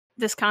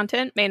This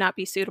content may not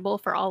be suitable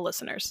for all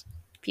listeners.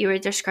 Viewer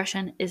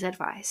discretion is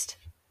advised.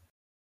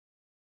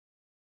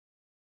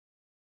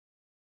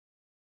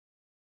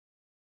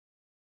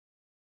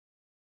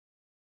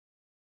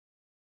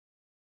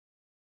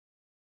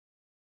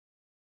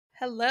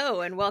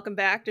 Hello, and welcome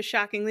back to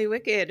Shockingly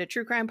Wicked, a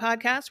true crime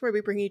podcast where we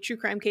bring you true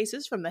crime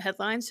cases from the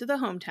headlines to the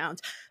hometowns.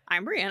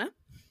 I'm Brianna.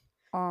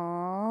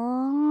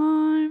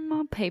 I'm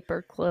a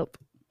paperclip.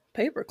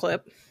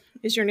 Paperclip?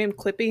 Is your name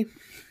Clippy?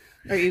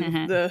 Are you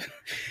the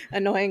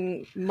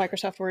annoying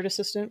Microsoft Word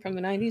assistant from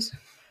the 90s?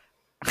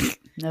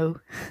 No.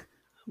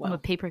 Well. I'm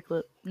a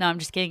paperclip. No, I'm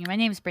just kidding. My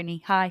name's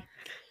Brittany. Hi.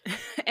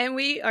 And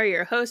we are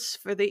your hosts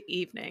for the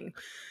evening.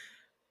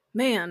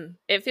 Man,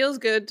 it feels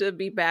good to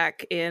be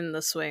back in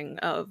the swing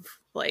of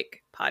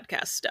like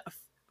podcast stuff.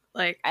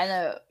 Like, I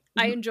know.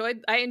 I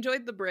enjoyed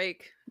the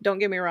break. Don't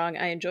get me wrong,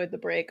 I enjoyed the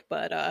break,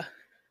 but I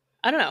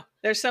don't know.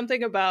 There's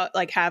something about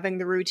like having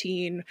the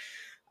routine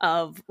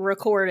of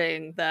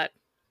recording that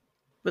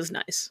was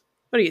nice.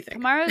 What do you think?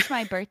 Tomorrow's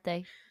my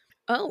birthday.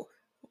 Oh,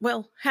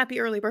 well,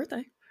 happy early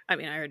birthday. I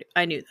mean,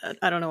 I knew that.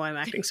 I don't know why I'm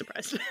acting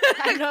surprised.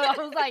 I know. I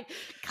was like,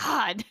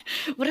 God,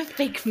 what a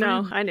fake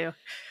friend. No, I knew.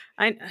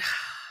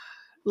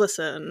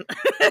 Listen.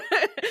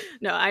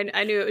 No, I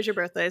knew it was your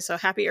birthday, so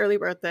happy early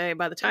birthday.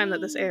 By the time that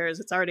this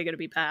airs, it's already going to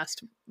be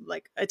past.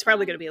 Like, it's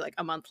probably going to be like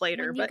a month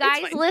later. When but you guys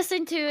it's fine.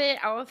 listen to it,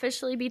 I'll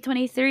officially be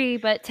 23,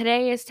 but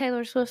today is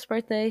Taylor Swift's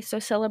birthday, so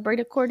celebrate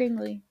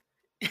accordingly.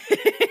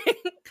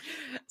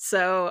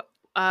 So,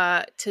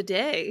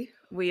 today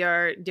we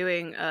are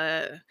doing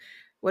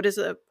what is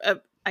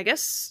I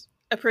guess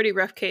a pretty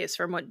rough case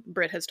from what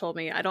Britt has told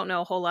me. I don't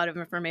know a whole lot of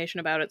information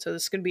about it, so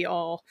this is going to be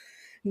all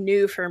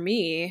new for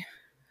me.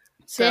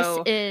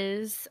 So,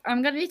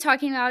 I'm going to be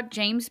talking about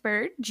James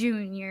Byrd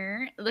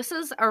Jr. This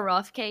is a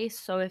rough case,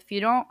 so if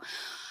you don't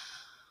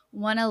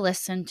want to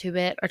listen to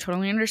it, I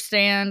totally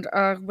understand.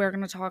 We're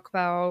going to talk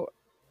about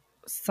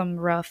some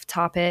rough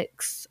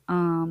topics.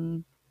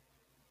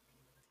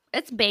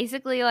 It's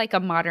basically like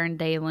a modern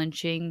day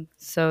lynching,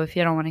 so if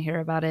you don't want to hear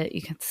about it,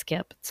 you can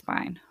skip. It's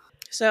fine.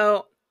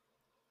 So,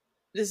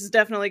 this is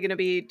definitely going to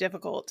be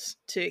difficult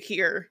to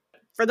hear.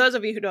 For those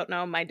of you who don't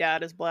know, my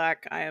dad is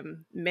black. I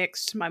am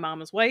mixed. My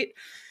mom is white.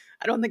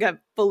 I don't think I've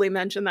fully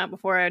mentioned that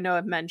before. I know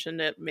I've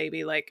mentioned it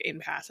maybe like in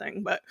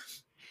passing, but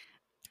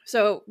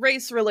so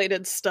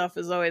race-related stuff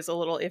is always a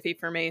little iffy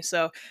for me.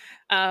 So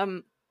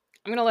I'm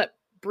going to let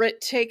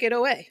Britt take it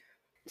away.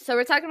 So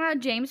we're talking about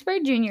James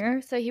Byrd Jr.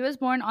 So he was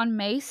born on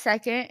May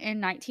 2nd in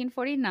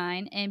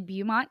 1949 in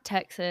Beaumont,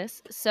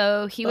 Texas.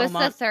 So he was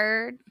the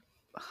third...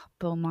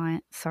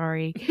 Beaumont,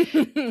 sorry.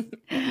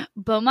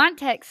 Beaumont,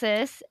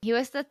 Texas. He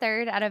was the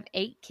third out of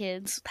 8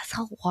 kids. That's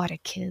a lot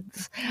of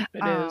kids.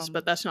 It is,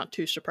 but that's not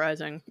too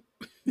surprising.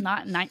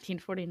 Not in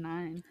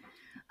 1949.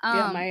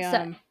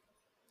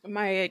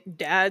 My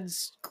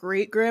dad's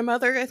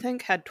great-grandmother, I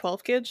think, had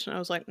 12 kids, and I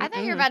was like, I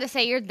thought you were about to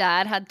say your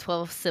dad had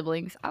 12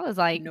 siblings. I was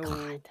like, no.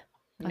 God,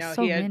 that's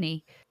so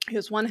many. He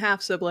has 1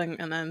 half sibling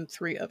and then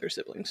 3 other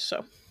siblings,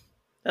 so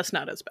that's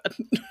not as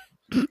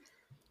bad.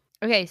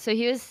 Okay, so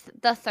he was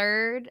the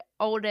third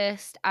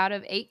oldest out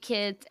of 8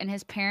 kids, and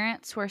his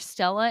parents were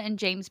Stella and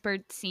James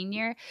Byrd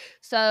Sr.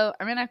 So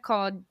I'm going to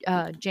call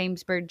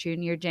James Byrd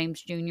Jr.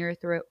 James Jr.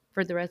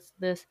 for the rest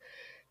of this,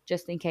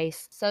 just in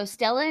case. So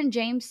Stella and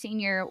James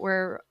Sr.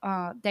 were,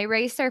 they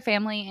raised their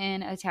family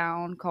in a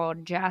town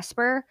called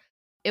Jasper.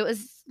 It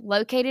was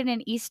located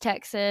in East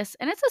Texas,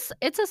 and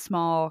it's a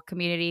small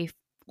community,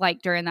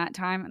 like during that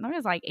time. And there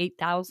was like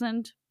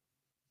 8,000.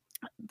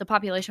 The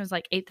population was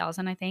like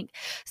 8,000, I think.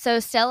 So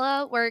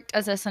Stella worked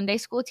as a Sunday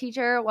school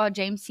teacher while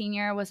James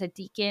Sr. was a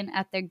deacon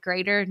at the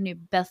Greater New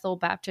Bethel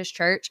Baptist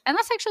Church. And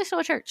that's actually still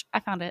a church. I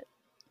found it.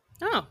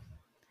 Oh.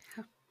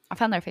 I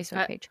found their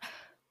Facebook page.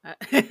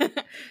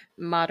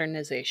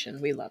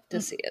 Modernization. We love to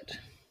see it.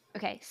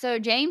 Okay, so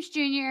James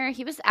Jr.,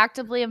 he was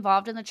actively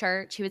involved in the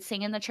church. He would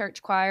sing in the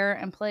church choir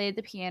and play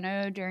the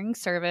piano during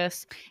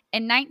service.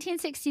 In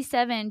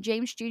 1967,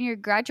 James Jr.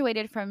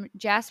 graduated from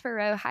Jasper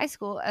Row High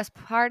School as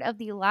part of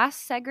the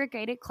last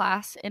segregated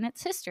class in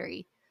its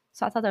history.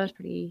 So I thought that was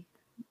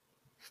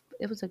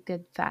it was a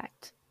good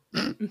fact.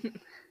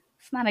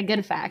 It's not a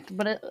good fact,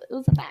 but it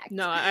was a fact.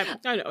 No, I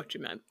know what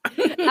you meant.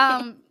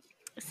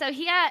 So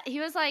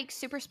he was like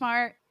super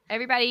smart.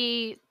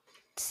 Everybody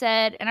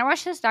said, and I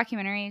watched this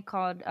documentary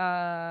called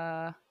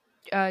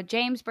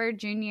James Byrd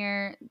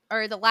Jr.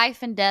 or The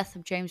Life and Death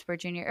of James Byrd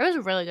Jr. It was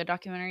a really good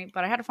documentary,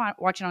 but I had to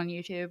watch it on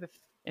YouTube. If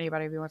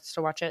anybody wants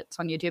to watch it, it's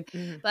on YouTube.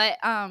 Mm-hmm. But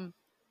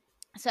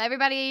so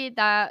everybody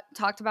that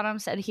talked about him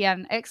said he had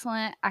an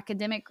excellent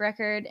academic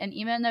record, and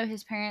even though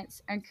his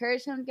parents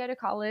encouraged him to go to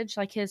college,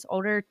 like his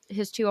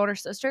 2 older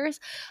sisters,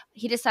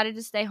 he decided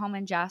to stay home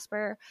in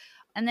Jasper.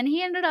 And then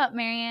he ended up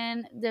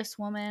marrying this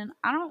woman.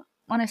 I don't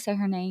want to say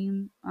her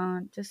name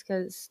just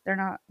because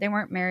they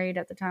weren't married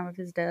at the time of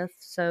his death,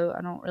 so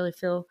I don't really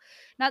feel,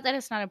 not that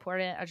it's not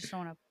important, I just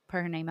don't want to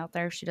put her name out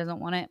there if she doesn't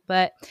want it.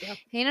 But yep.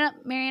 He ended up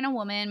marrying a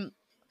woman.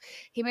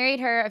 He married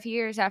her a few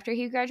years after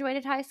he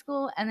graduated high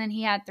school, and then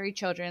he had 3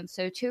 children,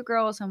 so 2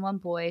 girls and 1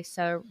 boy.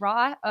 So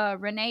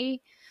Renee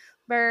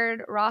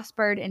Byrd, Ross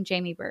Byrd, and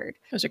Jamie Byrd.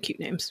 Those are cute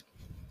names.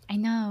 I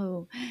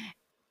know.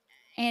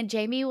 And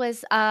Jamie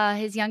was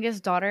his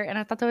youngest daughter, and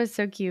I thought that was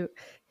so cute.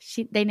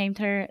 They named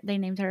her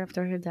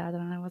after her dad,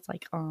 and I was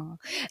like, oh.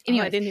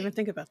 Anyway, I didn't even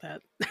think about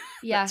that.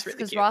 Yes,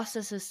 because really Ross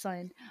is his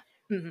son.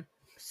 Mm-hmm.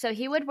 So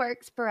he would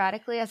work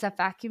sporadically as a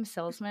vacuum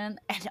salesman,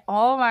 and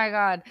oh my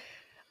god,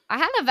 I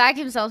had a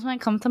vacuum salesman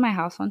come to my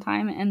house one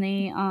time, and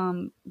they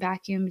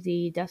vacuumed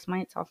the dust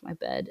mites off my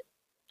bed.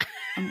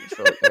 It was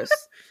really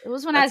gross. It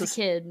was when I was a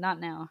kid, not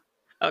now.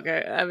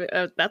 Okay, I mean,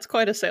 that's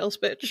quite a sales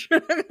pitch.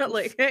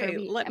 Like, hey,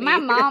 let me. My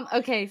mom.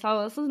 Okay,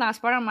 so this is not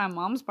smart on my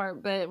mom's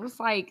part, but it was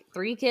like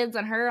 3 kids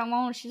and her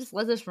alone. She just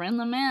let this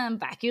random man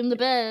vacuum the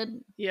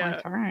bed. Yeah.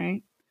 Like, all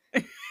right.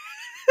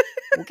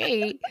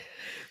 Okay.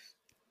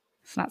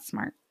 It's not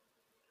smart.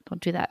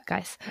 Don't do that,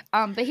 guys.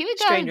 But he would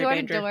go door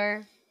to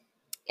door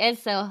and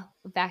sell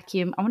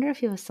vacuum. I wonder if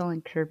he was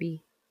selling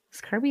Kirby. Was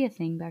Kirby a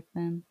thing back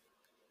then?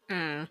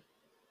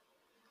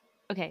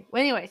 Okay.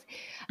 Well, anyways.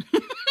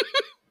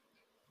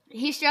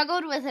 He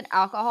struggled with an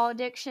alcohol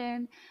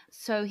addiction,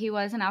 so he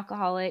was an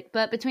alcoholic.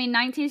 But between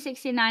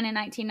 1969 and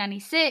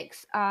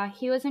 1996,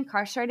 he was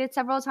incarcerated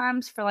several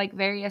times for like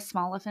various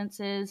small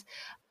offenses,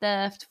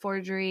 theft,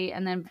 forgery,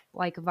 and then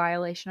like a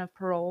violation of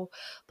parole.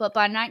 But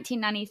by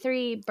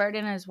 1993, Byrd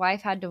and his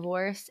wife had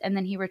divorced, and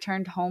then he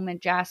returned home in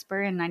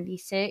Jasper in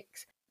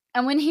 96.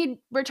 And when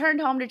he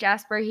returned home to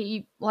Jasper,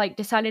 he like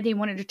decided he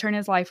wanted to turn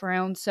his life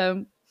around.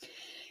 So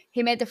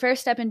he made the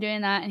first step in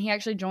doing that, and he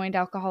actually joined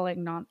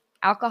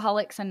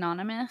Alcoholics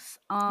Anonymous.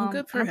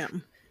 Good for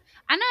him.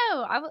 I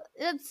know.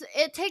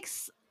 It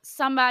takes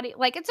somebody,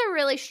 like, it's a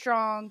really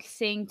strong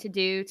thing to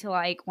do to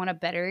like want to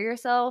better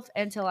yourself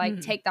and to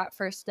like take that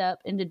first step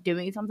into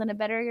doing something to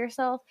better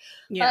yourself.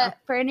 Yeah. But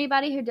for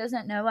anybody who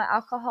doesn't know what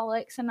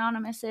Alcoholics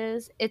Anonymous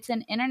is, it's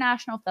an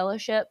international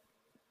fellowship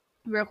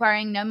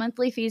requiring no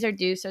monthly fees or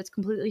dues, so it's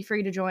completely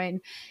free to join,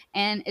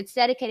 and it's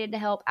dedicated to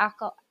help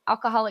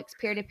alcoholics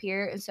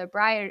peer-to-peer and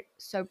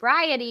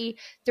sobriety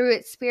through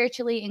its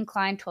spiritually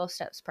inclined 12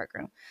 steps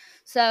program.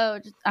 So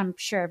I'm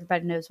sure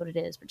everybody knows what it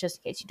is, but just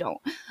in case you don't.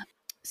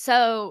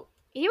 So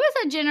he was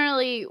a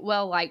generally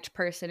well-liked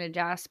person in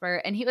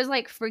Jasper, and he was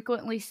like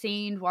frequently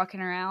seen walking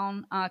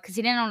around because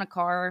he didn't own a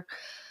car.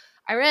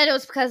 I read it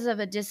was because of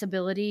a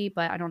disability,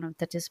 but I don't know what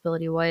that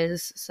disability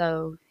was,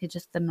 so he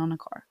just didn't own a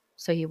car,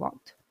 so he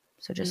walked.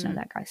 So just know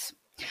that, guys.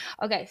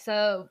 Okay,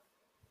 so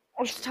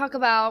let's talk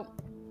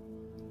about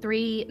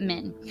 3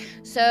 men.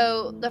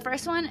 So the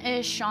first one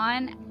is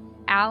Sean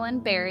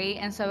Allen Berry.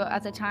 And so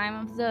at the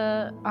time of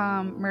the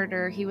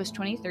murder, he was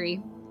 23.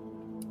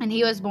 And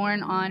he was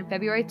born on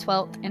February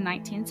 12th in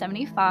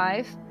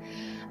 1975.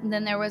 And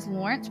then there was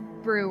Lawrence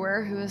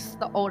Brewer, who was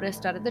the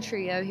oldest out of the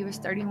trio. He was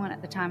 31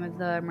 at the time of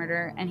the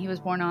murder, and he was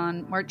born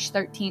on March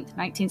 13th,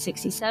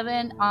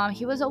 1967.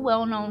 He was a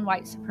well-known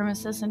white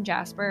supremacist in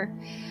Jasper.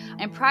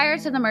 And prior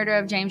to the murder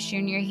of James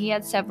Jr., he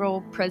had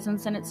several prison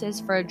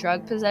sentences for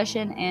drug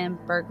possession and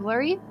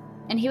burglary.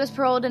 And he was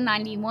paroled in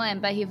 91,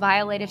 but he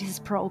violated his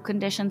parole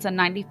conditions in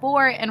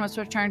 94 and was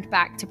returned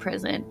back to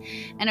prison.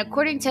 And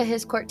according to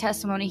his court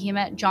testimony, he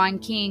met John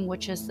King,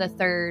 which is the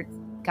third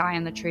guy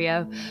in the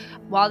trio,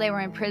 while they were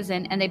in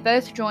prison, and they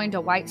both joined a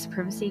white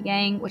supremacy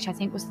gang, which I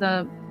think was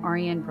the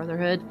Aryan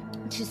Brotherhood,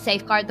 to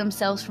safeguard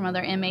themselves from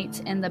other inmates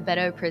in the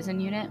Beto prison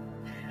unit.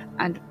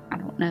 And I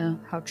don't know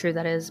how true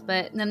that is.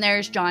 But then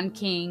there's John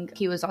King.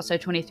 He was also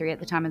 23 at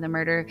the time of the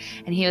murder,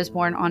 and he was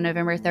born on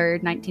November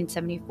 3rd,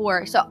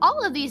 1974. So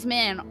all of these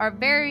men are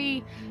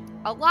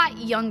a lot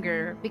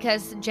younger,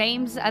 because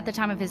James at the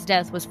time of his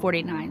death was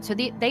 49. So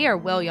they are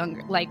well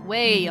younger, like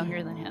way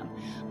younger than him.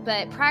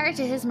 But prior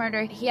to his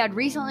murder, he had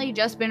recently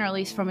just been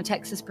released from a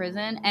Texas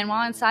prison. And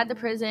while inside the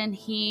prison,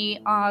 he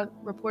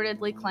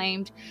reportedly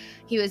claimed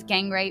he was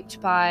gang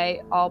raped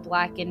by all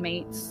black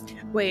inmates.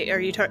 Wait, are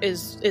you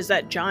is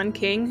that John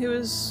King who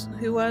was?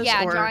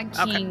 Yeah, John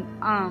King.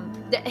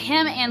 Okay.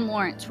 Him and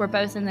Lawrence were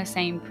both in the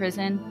same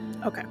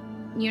prison. Okay.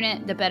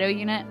 Unit, the Beto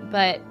unit,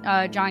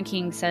 but John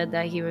King said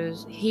that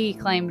he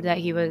claimed that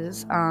he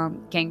was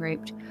gang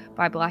raped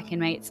by black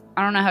inmates.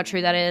 I don't know how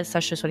true that is.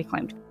 That's just what he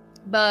claimed.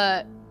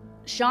 But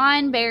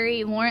Sean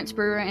Berry, Lawrence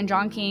Brewer, and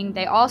John King,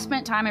 they all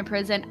spent time in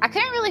prison. I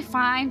couldn't really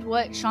find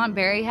what Sean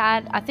Berry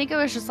had. I think it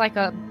was just like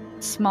a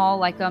small,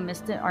 like a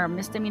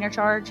misdemeanor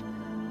charge.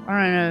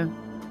 I don't know.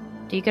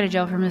 Do you go to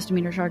jail for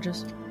misdemeanor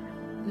charges?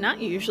 Not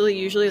usually.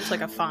 Usually it's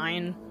like a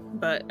fine,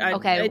 but I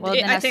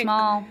think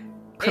small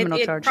criminal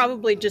charge. It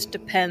probably just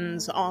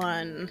depends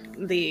on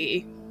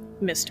the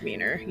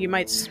misdemeanor. You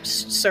might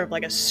serve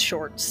like a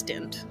short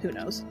stint. Who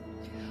knows?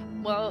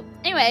 Well,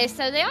 anyway,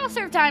 so they all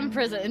served time in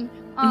prison.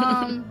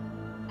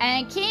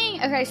 And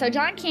King, so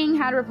John King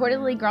had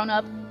reportedly grown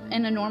up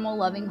in a normal,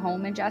 loving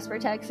home in Jasper,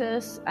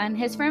 Texas, and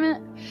his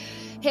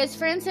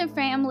friends and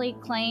family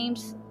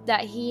claimed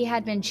that he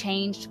had been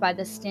changed by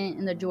the stint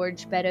in the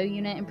George Beto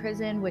unit in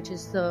prison, which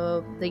is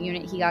the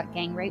unit he got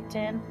gang raped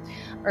in,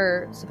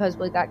 or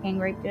supposedly got gang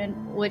raped in,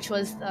 which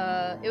was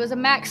it was a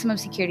maximum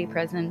security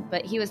prison,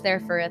 but he was there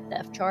for a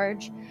theft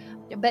charge.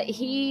 But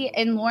he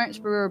and Lawrence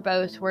Brewer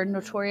both were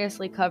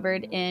notoriously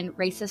covered in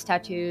racist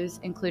tattoos,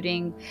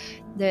 including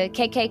the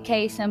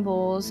KKK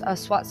symbols, a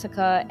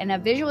swastika, and a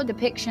visual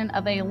depiction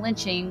of a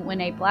lynching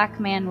when a black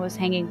man was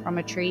hanging from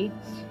a tree.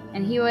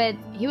 And he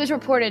was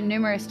reported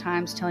numerous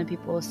times telling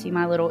people, "See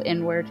my little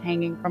N-word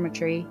hanging from a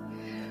tree."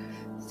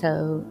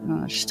 So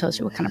it just tells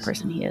you what kind of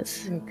person he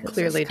is.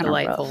 Clearly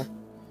delightful. Rough.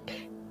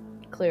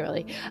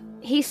 Clearly.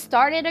 He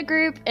started a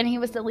group, and he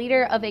was the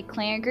leader of a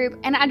Klan group.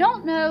 And I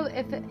don't know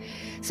if it...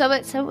 So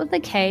it said with the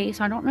K,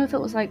 so I don't know if it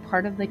was like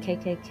part of the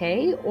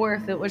KKK or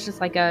if it was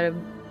just like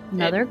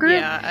another group.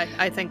 Yeah,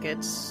 I think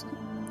it's...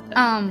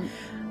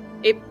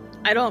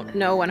 I don't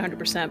know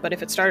 100%, but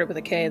if it started with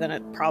a K, then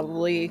it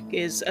probably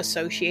is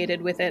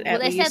associated with it, at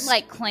least. Well, they said,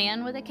 like,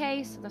 Klan with a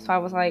K, so that's why I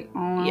was like,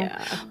 oh.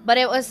 Yeah. But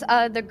it was,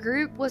 the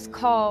group was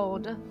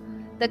called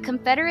the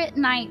Confederate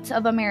Knights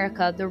of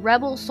America, the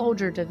Rebel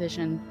Soldier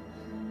Division,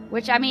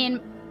 which, I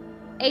mean,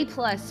 A+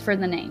 for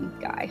the name,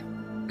 guy.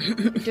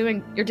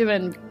 You're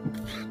doing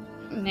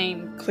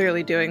name.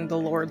 Clearly doing the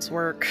Lord's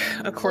work,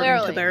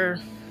 according to their...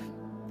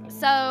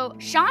 So,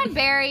 Sean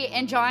Barry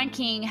and John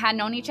King had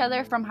known each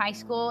other from high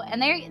school,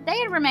 and they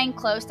had remained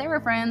close. They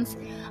were friends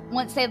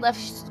once they left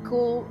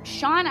school.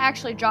 Sean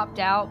actually dropped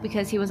out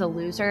because he was a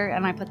loser,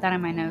 and I put that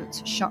in my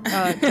notes.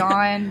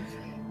 John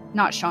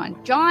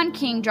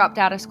King dropped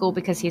out of school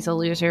because he's a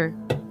loser.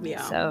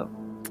 Yeah. So,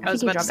 I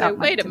was about to say,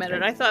 wait a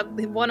minute, I thought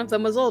one of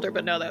them was older,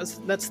 but no,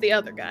 that's the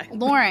other guy.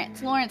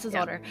 Lawrence is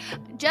older.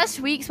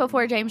 Just weeks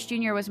before James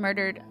Jr. was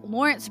murdered,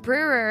 Lawrence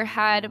Brewer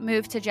had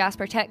moved to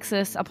Jasper,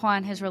 Texas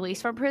upon his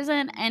release from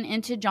prison and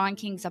into John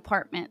King's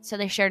apartment. So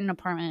they shared an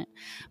apartment,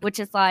 which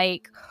is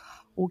like,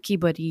 okay,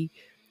 buddy.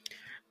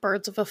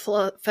 Birds of a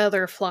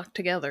feather flock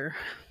together.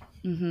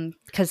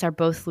 Because they're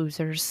both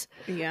losers.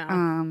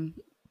 Yeah.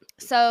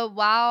 So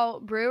while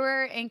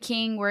Brewer and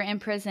King were in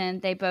prison,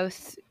 they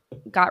both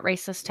got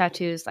racist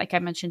tattoos, like I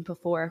mentioned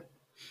before.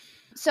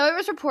 So it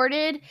was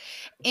reported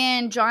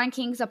in John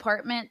King's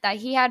apartment that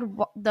he had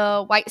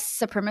the White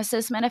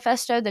Supremacist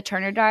Manifesto, the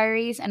Turner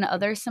Diaries, and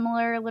other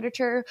similar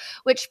literature,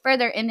 which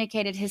further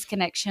indicated his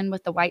connection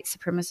with the white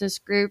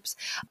supremacist groups.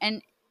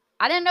 And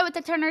I didn't know what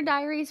the Turner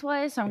Diaries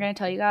was, so I'm going to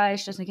tell you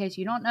guys just in case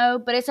you don't know.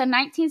 But it's a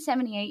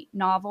 1978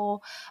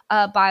 novel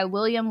by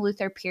William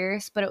Luther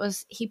Pierce, but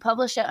he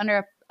published it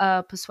under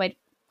a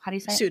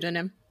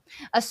pseudonym.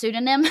 A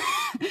pseudonym,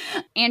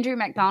 Andrew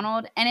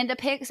MacDonald, and it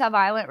depicts a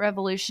violent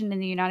revolution in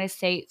the United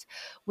States,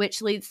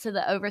 which leads to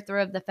the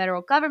overthrow of the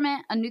federal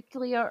government, a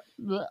nuclear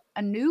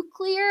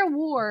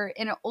war,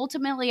 and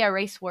ultimately a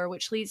race war,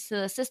 which leads to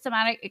the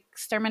systematic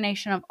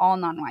extermination of all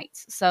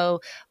non-whites. So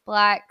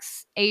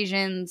blacks,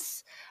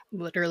 Asians,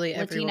 literally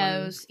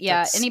Latinos,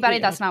 anybody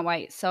that's not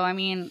white. So I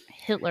mean,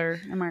 Hitler,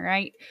 am I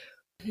right?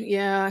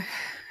 Yeah.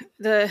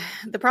 The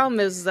problem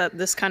is that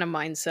this kind of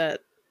mindset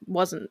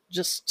wasn't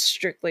just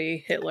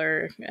strictly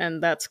Hitler,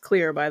 and that's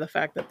clear by the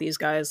fact that these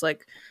guys,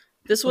 like,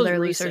 this was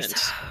recent.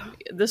 Losers.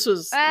 This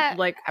was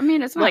like, I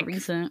mean, it's not like,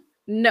 recent.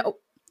 No,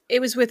 it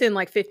was within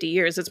like 50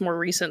 years. It's more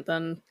recent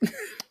than.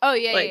 Oh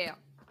yeah, yeah.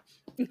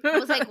 I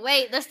was like,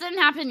 wait, this didn't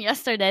happen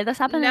yesterday. This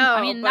happened.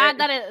 Not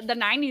that the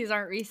 90s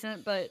aren't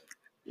recent, but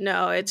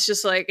no, it's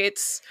just like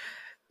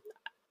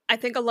I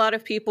think a lot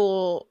of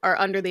people are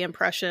under the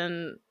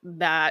impression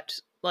that,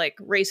 like,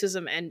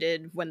 racism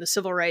ended when the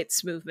civil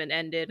rights movement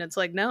ended. It's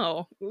like,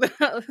 no,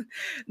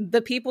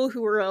 the people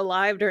who were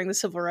alive during the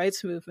civil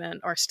rights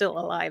movement are still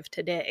alive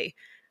today.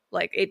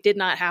 Like, it did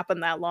not happen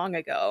that long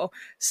ago.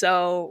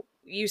 So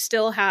you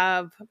still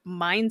have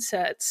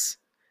mindsets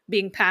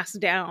being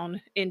passed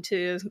down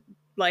into,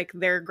 like,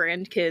 their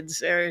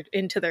grandkids or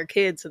into their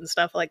kids and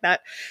stuff like that.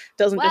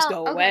 Doesn't just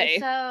go away.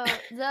 So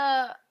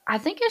I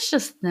think it's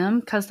just them,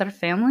 because their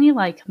family,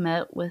 like,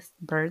 met with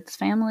Byrd's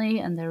family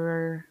and they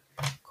were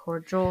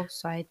cordial,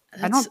 so I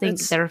don't think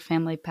their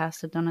family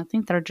passed it down. I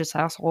think they're just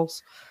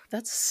assholes.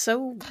 That's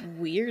so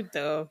weird,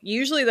 though.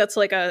 Usually that's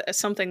like a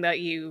something that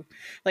you,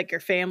 like, your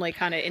family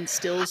kind of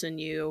instills in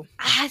you.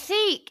 I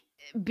think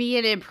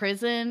being in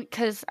prison,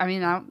 because I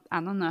mean, I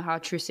don't know how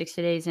true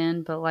 60 Days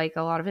In, but like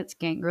a lot of it's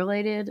gang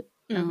related.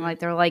 And like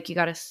they're like, you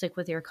got to stick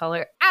with your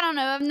color. I don't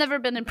know. I've never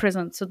been in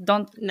prison, so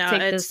don't take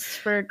this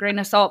for a grain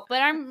of salt.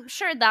 But I'm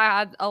sure that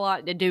had a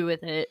lot to do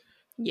with it.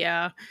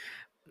 Yeah,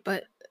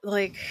 but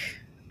like,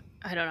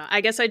 I don't know.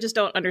 I guess I just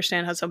don't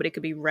understand how somebody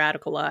could be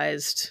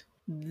radicalized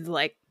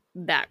like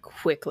that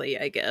quickly,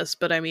 I guess.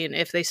 But I mean,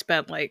 if they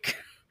spent like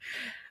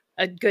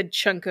a good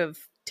chunk of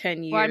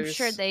 10 years. Well, I'm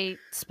sure they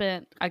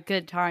spent a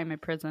good time in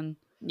prison.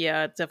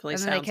 Yeah, it definitely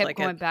sounds like it. And they kept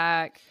going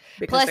back.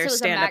 Because they're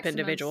stand-up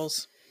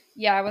individuals.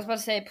 Yeah, I was about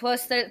to say,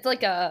 plus it's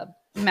like a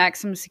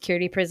maximum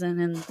security prison,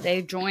 and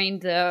they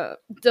joined the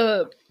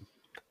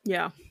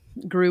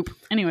group.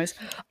 Anyways,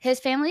 his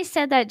family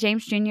said that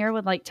James Jr.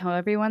 would like tell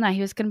everyone that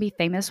he was going to be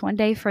famous one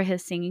day for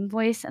his singing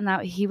voice, and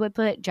that he would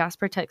put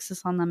Jasper,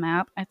 Texas on the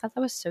map. I thought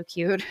that was so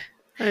cute.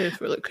 That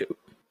is really cute.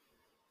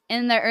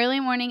 In the early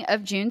morning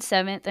of June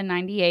 7th in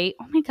 98,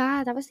 oh my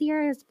God, that was the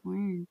year I was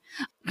born.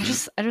 I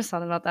just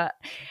thought about that.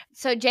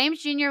 So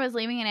James Jr. was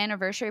leaving an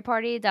anniversary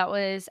party that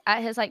was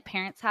at his like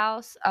parents'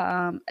 house.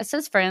 It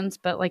says friends,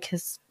 but like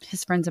his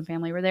friends and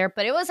family were there.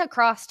 But it was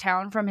across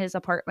town from his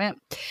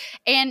apartment,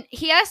 and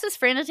he asked his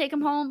friend to take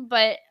him home,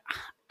 but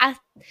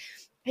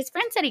his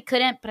friend said he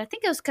couldn't. But I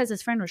think it was because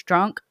his friend was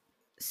drunk.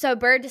 So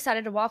Byrd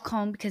decided to walk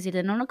home because he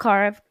didn't own a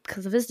car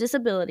because of his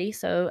disability.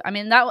 So I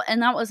mean that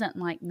wasn't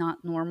like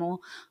not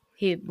normal.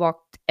 He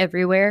walked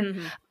everywhere.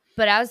 Mm-hmm.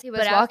 But as he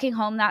was walking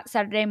home that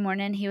Saturday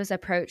morning, he was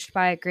approached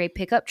by a gray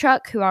pickup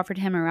truck who offered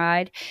him a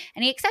ride.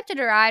 And he accepted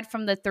a ride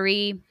from the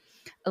three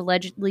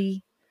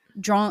allegedly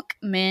drunk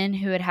men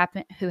who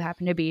happened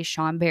to be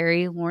Sean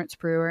Berry, Lawrence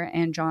Brewer,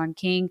 and John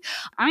King.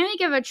 I'm going to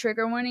give a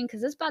trigger warning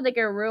because it's about to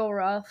get real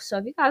rough. So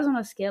if you guys want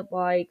to skip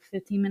like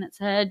 15 minutes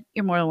ahead,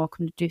 you're more than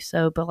welcome to do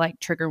so. But like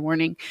trigger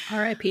warning.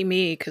 R.I.P.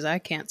 me because I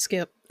can't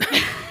skip.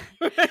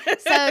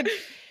 So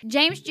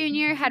James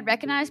Jr. had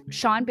recognized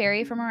Sean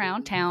Berry from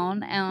around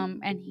town,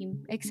 and he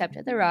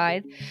accepted the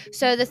ride.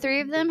 So the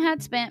three of them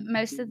had spent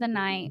most of the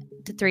night,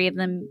 the three of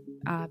them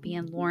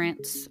being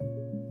Lawrence,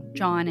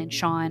 John, and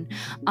Sean,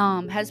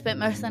 had spent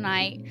most of the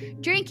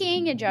night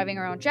drinking and driving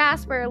around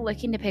Jasper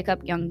looking to pick up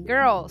young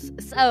girls.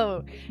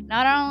 So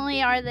not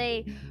only are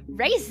they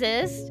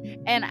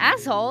racist and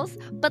assholes,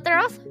 but they're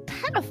also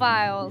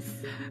pedophiles.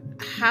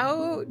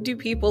 How do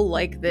people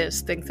like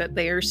this think that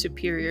they are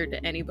superior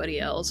to anybody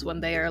else when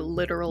they are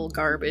literal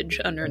garbage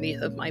underneath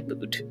of my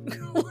boot?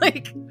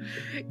 Like,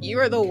 you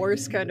are the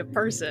worst kind of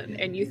person,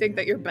 and you think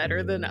that you're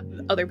better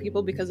than other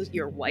people because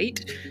you're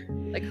white?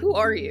 Like, who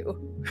are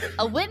you?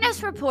 A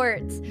witness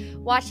reports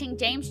watching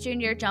James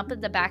Jr. jump in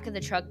the back of the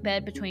truck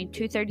bed between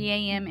 2:30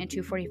 a.m. and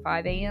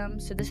 2:45 a.m.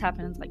 So this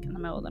happens like in the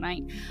middle of the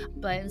night.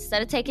 But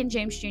instead of taking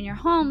James Jr.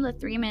 home, the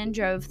three men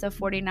drove the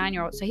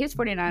 49-year-old, so he was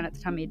 49 at the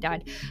time he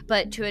died,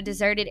 but to a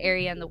deserted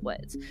area in the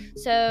woods.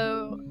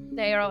 So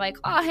they are like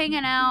all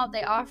hanging out.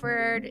 They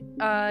offered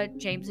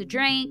James a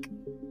drink.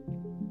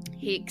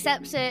 He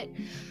accepts it.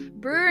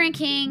 Brewer and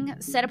King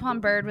set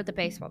upon Byrd with a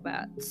baseball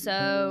bat.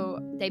 So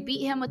they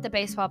beat him with the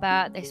baseball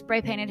bat. They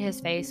spray painted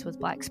his face with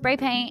black spray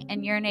paint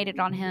and urinated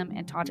on him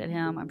and taunted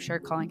him, I'm sure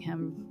calling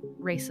him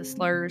racist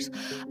slurs.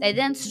 They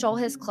then stole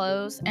his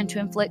clothes, and to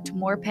inflict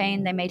more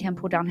pain, they made him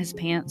pull down his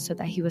pants so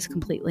that he was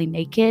completely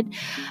naked.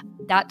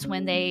 That's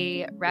when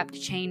they wrapped a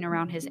chain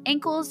around his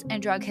ankles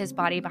and drug his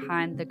body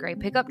behind the gray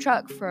pickup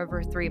truck for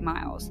over 3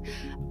 miles.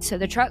 So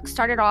the truck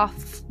started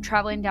off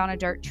traveling down a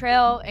dirt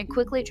trail and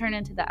quickly turned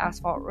into the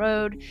asphalt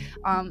road.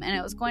 And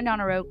it was going down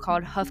a road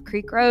called Huff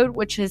Creek Road,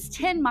 which is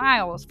 10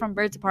 miles from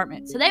Byrd's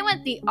apartment. So they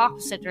went the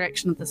opposite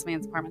direction of this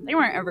man's apartment. They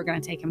weren't ever going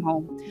to take him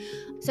home.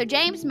 So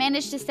James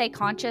managed to stay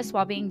conscious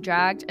while being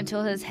dragged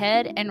until his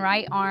head and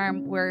right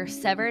arm were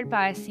severed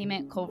by a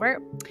cement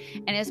culvert,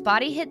 and his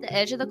body hit the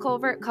edge of the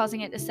culvert,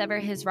 causing it to sever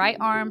his right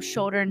arm,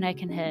 shoulder,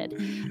 neck, and head.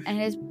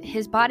 And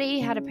his body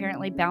had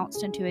apparently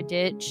bounced into a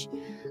ditch,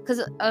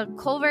 because a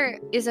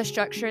culvert is a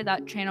structure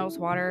that channels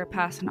water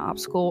past an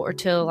obstacle or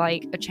to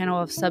like a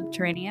channel of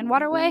subterranean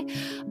waterway.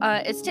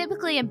 It's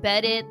typically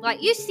embedded,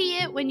 like you see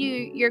it when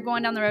you're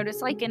going down the road.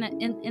 It's like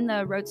in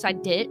the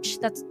roadside ditch.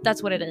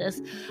 That's what it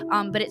is.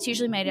 But it's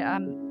usually made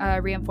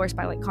reinforced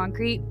by like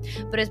concrete.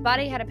 But his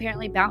body had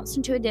apparently bounced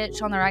into a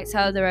ditch on the right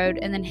side of the road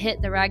and then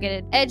hit the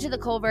ragged edge of the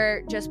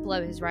culvert just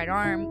below his right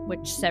arm,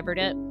 which severed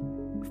it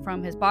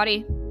from his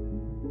body.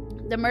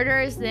 The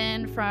murderers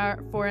then,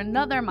 for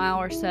another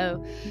mile or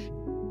so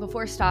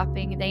before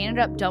stopping, they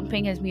ended up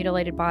dumping his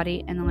mutilated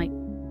body, and then like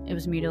it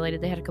was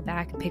mutilated, they had to go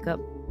back and pick up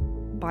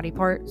body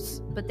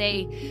parts, but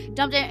they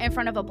dumped it in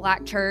front of a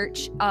black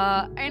church,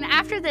 and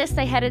after this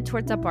they headed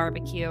towards a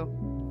barbecue.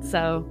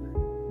 So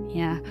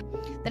yeah,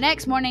 the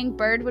next morning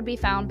Byrd would be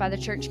found by the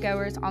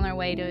churchgoers on their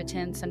way to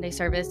attend Sunday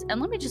service,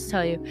 and let me just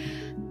tell you,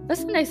 the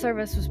Sunday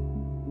service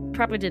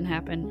probably didn't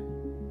happen.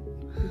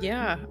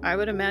 Yeah, I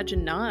would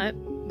imagine not.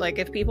 Like,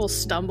 if people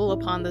stumble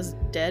upon this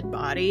dead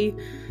body,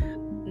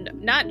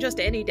 not just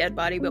any dead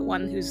body, but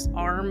one whose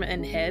arm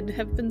and head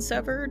have been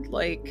severed,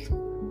 like,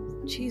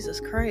 Jesus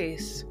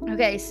Christ.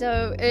 Okay,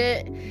 so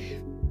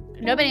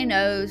nobody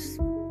knows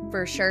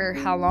for sure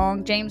how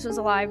long James was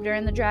alive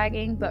during the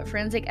dragging, but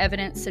forensic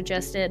evidence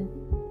suggested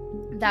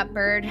that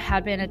Byrd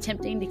had been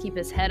attempting to keep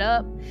his head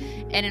up,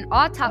 and an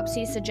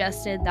autopsy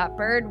suggested that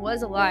Byrd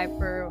was alive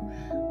for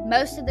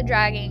most of the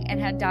dragging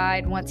and had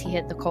died once he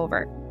hit the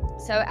culvert.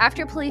 So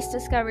after police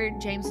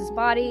discovered James's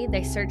body,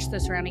 they searched the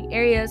surrounding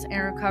areas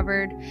and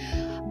recovered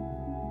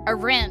a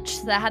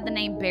wrench that had the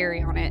name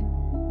Berry on it.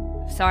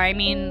 So I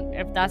mean,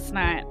 if that's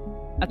not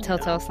a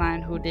telltale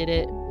sign, who did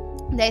it?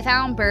 They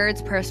found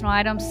Byrd's personal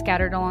items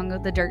scattered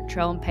along the dirt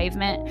trail and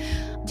pavement.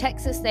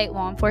 Texas state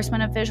law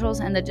enforcement officials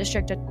and the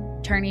district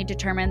attorney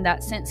determined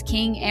that since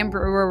King and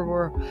Brewer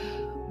were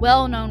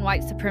well-known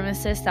white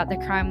supremacists, that the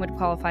crime would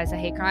qualify as a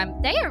hate crime.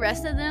 They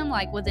arrested them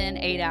like within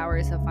 8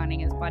 hours of finding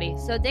his body.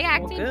 So they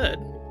acted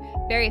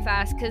very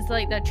fast, because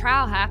like the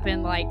trial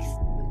happened like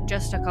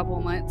just a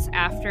couple months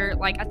after.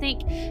 Like I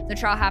think the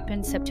trial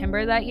happened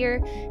September that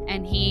year,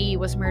 and he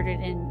was murdered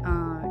in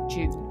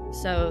June.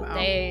 So Wow.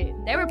 they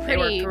were They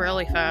pretty. worked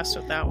really fast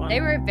with that one.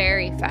 They were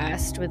very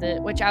fast with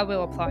it, which I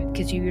will applaud,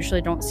 because you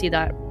usually don't see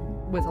that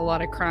with a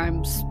lot of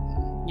crimes.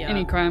 Yeah.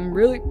 Any crime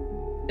really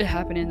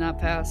happening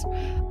that fast.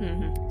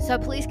 Mm-hmm. So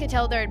police could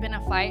tell there had been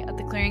a fight at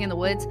the clearing in the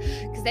woods,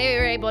 because they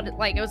were able to,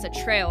 like, it was a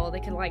trail.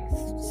 They could, like,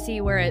 see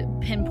where it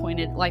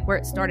pinpointed, like, where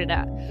it started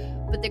at.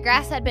 But the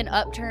grass had been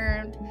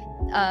upturned.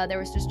 There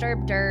was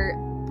disturbed dirt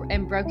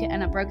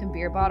and a broken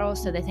beer bottle.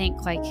 So they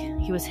think, like,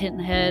 he was hit in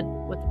the head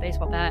with a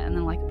baseball bat and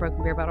then, like, a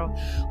broken beer bottle.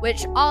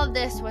 Which all of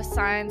this was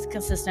signs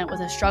consistent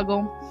with a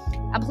struggle.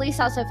 And police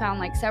also found,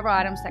 like, several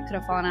items that could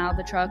have fallen out of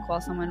the truck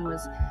while someone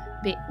was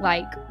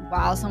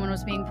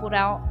being pulled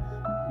out.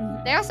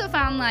 Mm-hmm. They also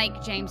found,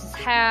 like, James's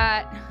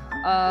hat,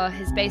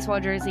 his baseball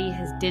jersey,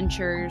 his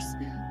dentures,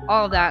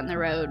 all of that in the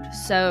road.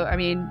 So, I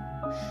mean,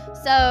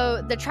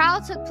 so the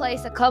trial took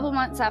place a couple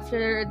months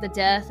after the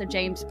death of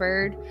James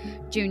Byrd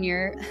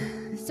Jr.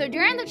 So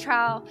during the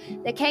trial,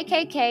 the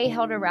KKK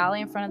held a rally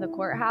in front of the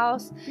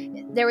courthouse.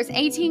 There was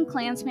 18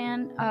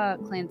 Klansmen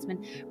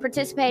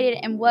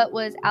participated in what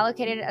was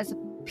allocated as a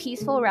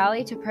peaceful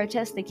rally to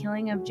protest the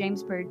killing of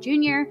James Byrd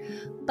Jr.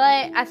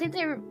 But I think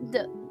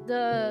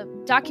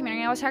the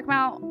documentary I was talking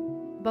about,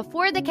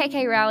 before the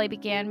KK rally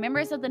began,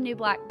 members of the new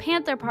Black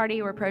Panther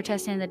Party were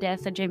protesting the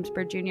death of James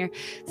Byrd Jr.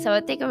 So I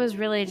think it was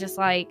really just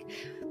like,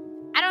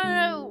 I don't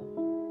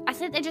know. I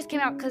think they just came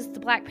out because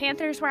the Black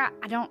Panthers were out.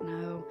 I don't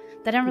know.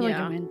 They didn't really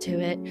go into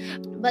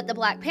it. But the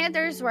Black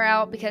Panthers were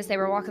out because they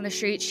were walking the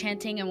streets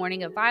chanting and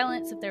warning of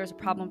violence if there was a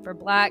problem for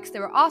blacks. They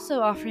were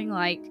also offering,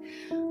 like,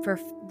 for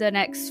the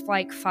next,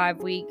 like,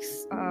 5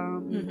 weeks,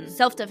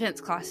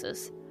 self-defense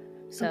classes.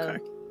 So...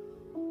 Okay.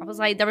 I was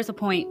like, there was a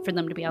point for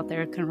them to be out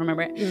there. I couldn't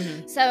remember it.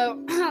 Mm-hmm.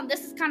 So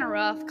this is kind of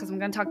rough because I'm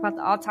going to talk about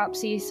the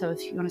autopsy. So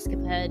if you want to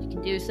skip ahead, you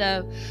can do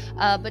so.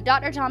 But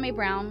Dr. Tommy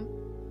Brown,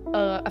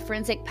 a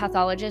forensic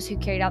pathologist who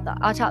carried out the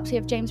autopsy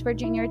of James Byrd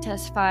Jr.,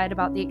 testified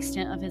about the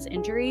extent of his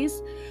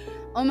injuries.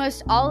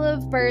 Almost all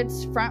of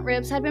Byrd's front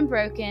ribs had been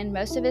broken.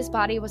 Most of his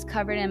body was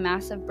covered in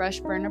massive brush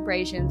burn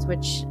abrasions,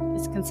 which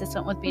is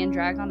consistent with being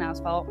dragged on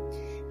asphalt.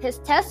 His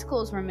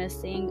testicles were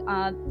missing.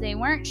 They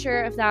weren't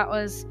sure if that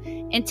was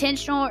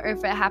intentional or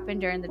if it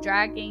happened during the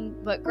dragging,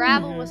 but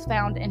gravel was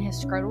found in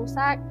his scrotal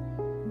sac.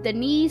 The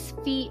knees,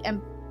 feet, and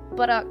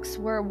buttocks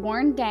were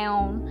worn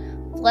down.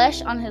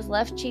 Flesh on his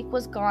left cheek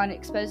was gone,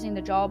 exposing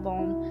the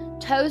jawbone.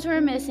 Toes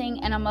were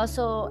missing, and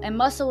muscle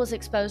was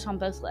exposed on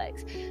both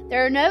legs.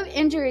 There are no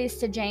injuries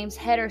to James'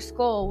 head or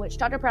skull, which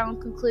Dr.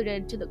 Brown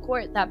concluded to the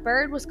court that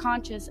Byrd was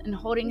conscious and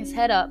holding his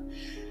head up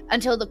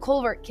until the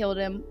culvert killed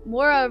him.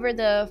 Moreover,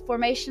 the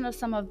formation of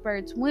some of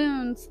Byrd's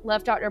wounds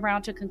left Dr.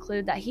 Brown to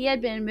conclude that he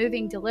had been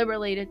moving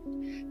deliberately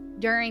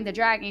during the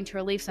dragging to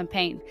relieve some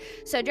pain.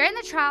 So during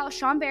the trial,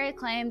 Sean Berry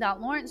claimed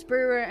that Lawrence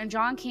Brewer and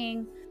John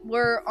King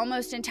were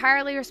almost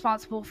entirely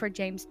responsible for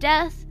James'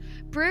 death.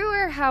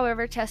 Brewer,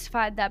 however,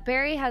 testified that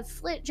Berry had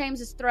slit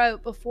James's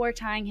throat before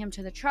tying him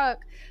to the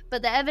truck,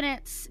 but the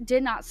evidence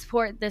did not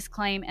support this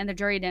claim and the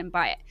jury didn't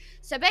buy it.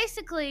 So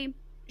basically,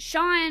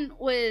 Sean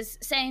was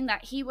saying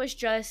that he was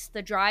just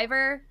the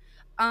driver,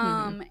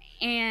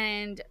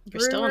 and You're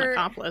still an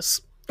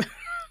accomplice.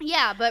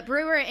 Yeah, but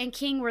Brewer and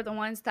King were the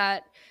ones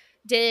that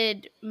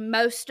did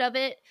most of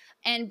it,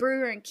 and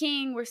Brewer and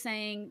King were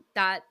saying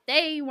that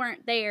they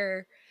weren't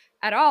there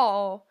at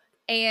all,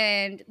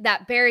 and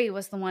that Berry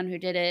was the one who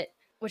did it,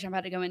 which I'm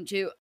about to go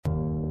into.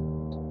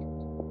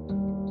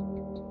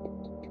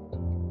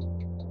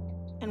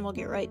 And we'll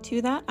get right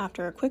to that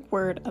after a quick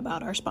word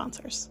about our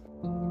sponsors.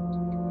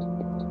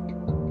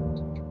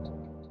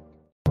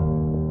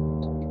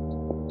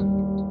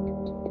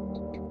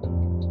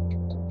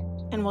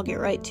 And we'll get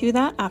right to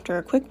that after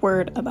a quick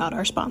word about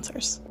our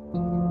sponsors.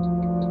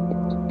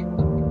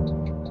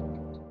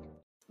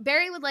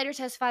 Berry would later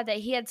testify that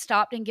he had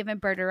stopped and given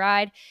Byrd a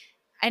ride,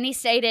 and he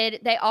stated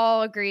they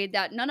all agreed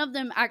that none of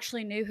them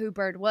actually knew who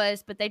Byrd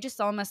was, but they just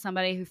saw him as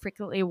somebody who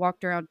frequently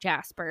walked around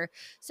Jasper.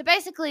 So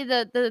basically,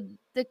 the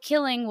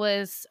killing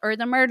was, or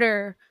the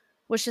murder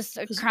was just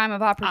a crime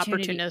of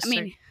opportunity. Opportunistic. I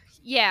mean,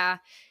 yeah,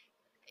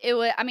 it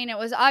was. I mean, it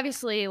was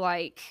obviously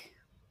like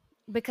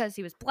because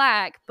he was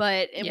black,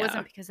 but it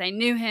wasn't because they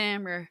knew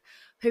him or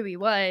who he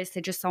was.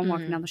 They just saw him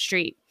walking down the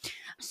street.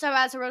 So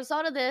as a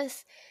result of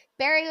this,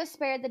 Berry was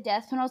spared the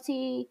death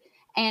penalty,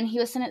 and he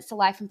was sentenced to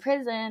life in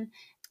prison.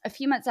 A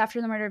few months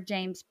after the murder of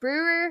James,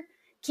 Brewer,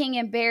 King,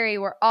 and Berry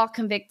were all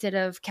convicted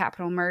of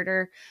capital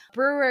murder.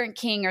 Brewer and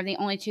King are the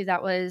only two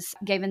that was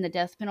given the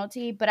death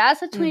penalty. But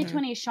as of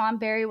 2020, Sean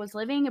Berry was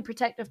living in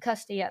protective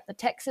custody at the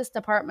Texas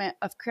Department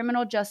of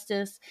Criminal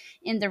Justice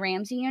in the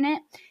Ramsey Unit.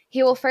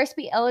 He will first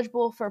be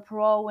eligible for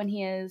parole when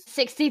he is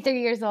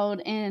 63 years old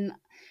in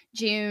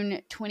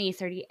June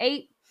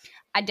 2038.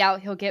 I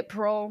doubt he'll get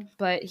parole,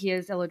 but he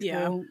is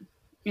eligible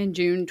in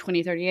June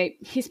 2038.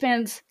 He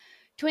spends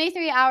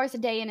 23 hours a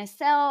day in his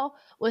cell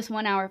with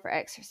 1 hour for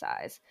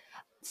exercise.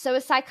 So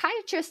a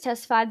psychiatrist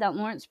testified that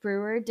Lawrence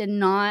Brewer did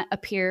not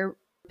appear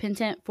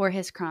repentant for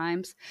his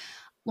crimes.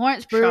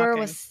 Lawrence Brewer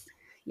was,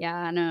 Yeah,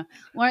 I know.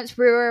 Lawrence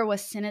Brewer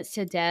was sentenced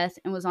to death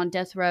and was on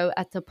death row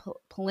at the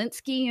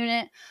Polinsky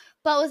unit,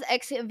 but was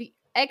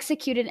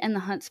executed in the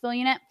Huntsville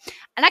unit.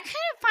 And I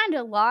couldn't find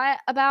a lot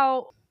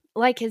about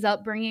like his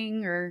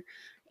upbringing or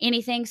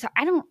anything, so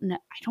I don't know.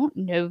 I don't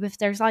know if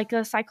there's like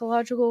a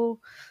psychological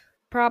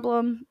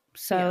problem.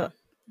 So Yeah.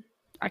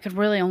 I could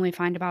really only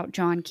find about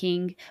John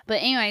King.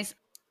 But anyways,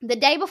 the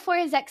day before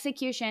his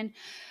execution,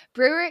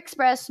 Brewer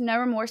expressed no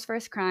remorse for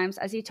his crimes,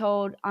 as he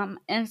told, and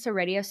it's a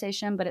radio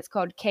station, but it's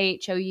called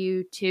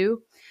KHOU2,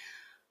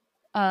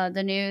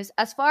 the news.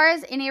 As far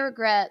as any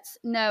regrets,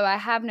 no, I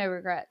have no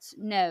regrets.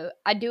 No,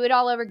 I'd do it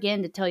all over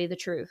again, to tell you the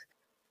truth.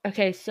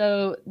 Okay,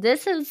 so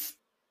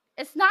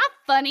it's not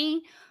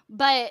funny,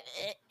 but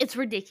it's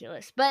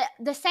ridiculous. But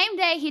the same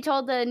day he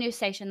told the news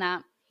station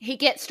that he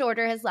gets to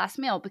order his last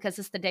meal because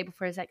it's the day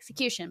before his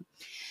execution.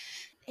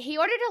 He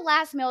ordered a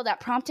last meal that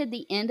prompted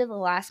the end of the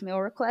last meal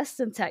requests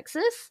in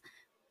Texas.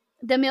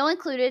 The meal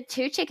included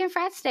 2 chicken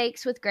fried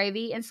steaks with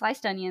gravy and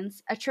sliced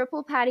onions, a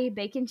triple patty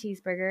bacon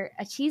cheeseburger,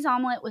 a cheese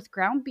omelet with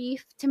ground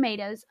beef,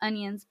 tomatoes,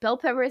 onions, bell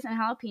peppers, and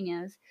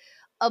jalapenos,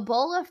 a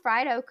bowl of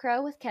fried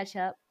okra with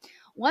ketchup,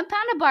 1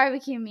 pound of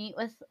barbecue meat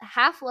with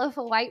half loaf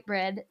of white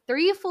bread,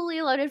 3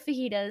 fully loaded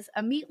fajitas,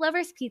 a meat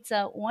lover's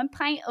pizza, 1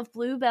 pint of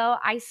Bluebell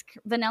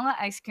vanilla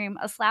ice cream,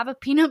 a slab of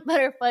peanut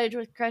butter fudge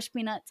with crushed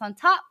peanuts on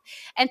top,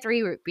 and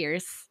 3 root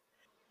beers.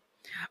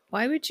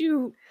 Why would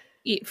you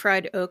eat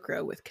fried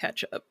okra with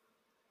ketchup?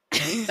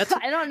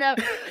 I don't know.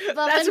 But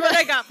that's what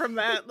I got from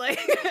that. Like,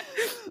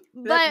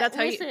 but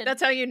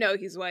that's how you know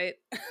he's white.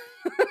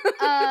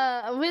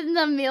 When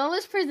the meal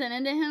was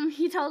presented to him,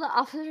 he told the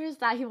officers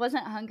that he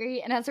wasn't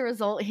hungry, and as a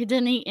result, he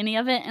didn't eat any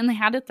of it, and they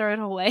had to throw it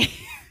away.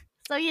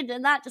 So he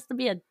did that just to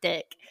be a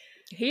dick.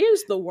 He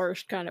is the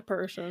worst kind of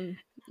person.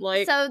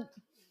 Like, so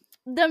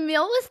the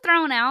meal was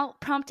thrown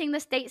out, prompting the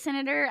state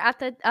senator at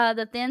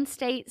the then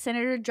state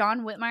senator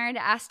John Whitmire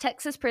to ask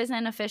Texas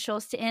prison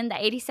officials to end the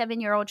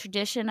 87-year-old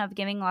tradition of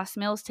giving last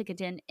meals to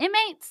condemned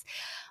inmates.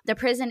 The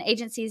prison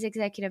agency's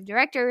executive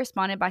director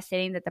responded by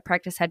stating that the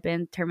practice had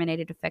been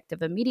terminated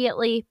effective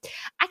immediately.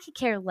 I could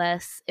care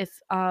less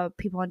if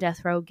people on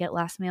death row get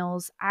last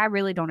meals. I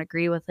really don't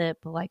agree with it,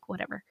 but like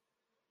whatever.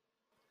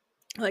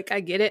 Like, I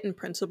get it in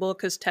principle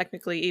because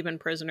technically even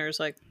prisoners,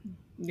 like,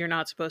 you're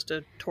not supposed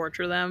to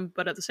torture them,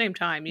 but at the same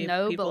time,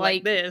 people but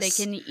like this,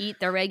 they can eat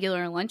their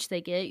regular lunch they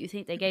get. You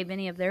think they gave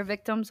any of their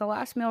victims a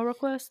last meal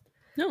request?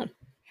 No.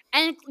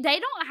 And they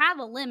don't have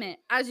a limit,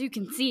 as you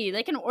can see.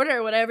 They can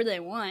order whatever they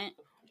want.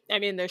 I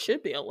mean, there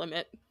should be a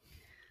limit.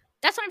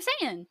 That's what I'm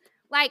saying.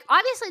 Like,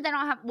 obviously they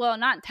don't have, well,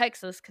 not in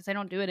Texas because they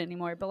don't do it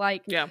anymore, but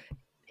like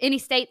any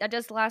state that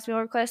does the last meal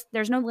request,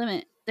 there's no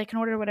limit. They can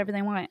order whatever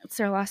they want. It's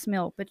their last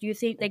meal. But do you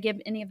think they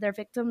give any of their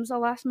victims a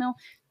last meal?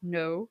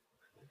 No.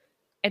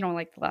 I don't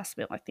like the last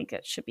meal. I think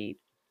it should be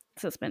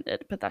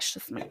suspended, but that's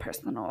just my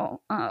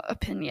personal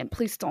opinion.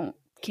 Please don't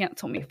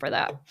cancel me for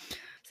that.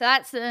 So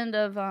that's the end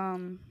of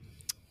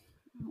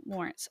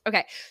Lawrence.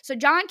 Okay, so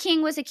John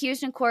King was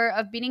accused in court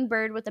of beating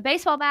Byrd with a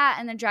baseball bat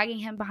and then dragging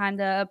him behind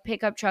the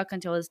pickup truck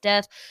until his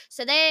death.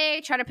 So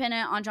they try to pin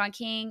it on John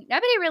King.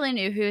 Nobody really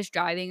knew who was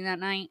driving that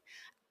night.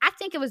 I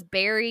think it was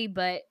Barry,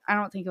 but I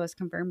don't think it was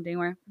confirmed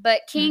anywhere.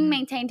 But King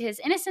maintained his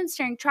innocence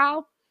during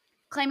trial,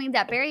 claiming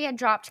that Barry had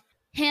dropped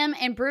him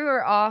and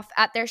Brewer off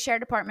at their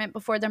shared apartment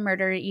before the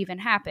murder even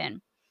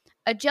happened.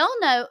 A jail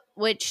note,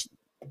 which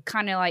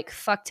kind of like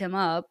fucked him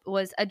up,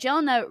 was a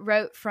jail note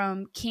wrote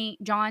from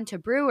John to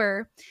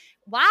Brewer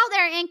while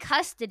they're in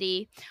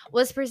custody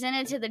was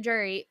presented to the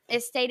jury.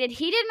 It stated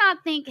he did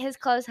not think his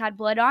clothes had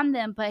blood on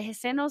them, but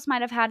his sandals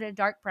might have had a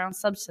dark brown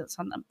substance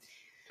on them.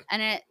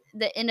 And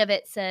the end of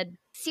it said,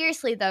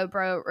 "Seriously though,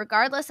 bro,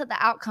 regardless of the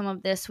outcome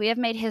of this, we have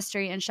made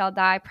history and shall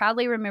die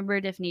proudly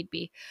remembered if need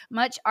be.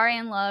 Much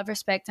and love,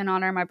 respect, and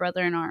honor, my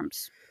brother in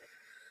arms."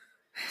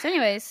 So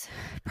anyways,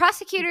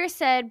 prosecutors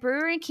said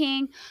Brewer and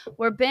King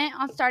were bent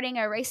on starting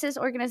a racist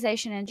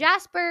organization in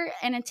Jasper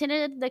and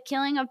intended the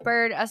killing of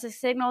Byrd as a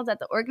signal that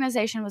the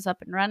organization was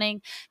up and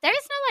running. There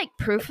is no like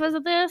proof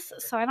of this,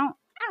 so I don't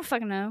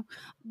fucking know.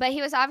 But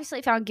he was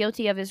obviously found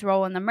guilty of his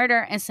role in the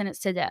murder and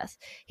sentenced to death.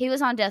 He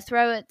was on death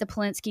row at the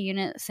Polinsky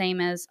unit,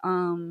 same as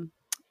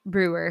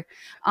Brewer.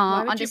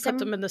 Why would you put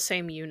them in the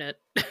same unit?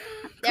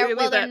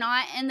 They're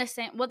not in the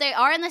same. Well, they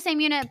are in the same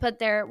unit, but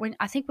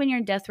I think when you're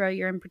in death row,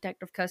 you're in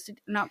protective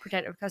custody. Not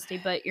protective custody,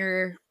 but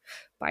you're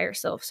by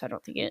yourself. So I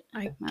don't think it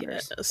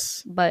matters.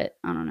 Guess. But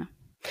I don't know.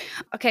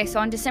 Okay, so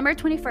on December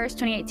 21st,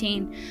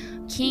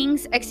 2018,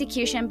 King's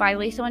execution by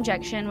lethal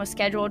injection was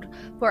scheduled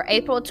for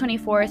April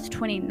 24th,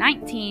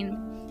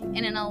 2019.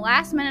 And in a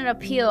last-minute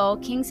appeal,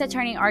 King's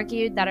attorney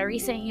argued that a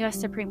recent U.S.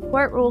 Supreme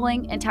Court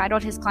ruling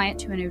entitled his client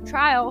to a new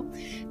trial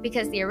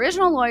because the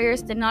original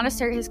lawyers did not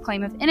assert his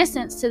claim of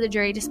innocence to the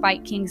jury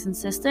despite King's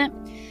insistence.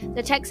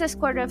 The Texas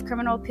Court of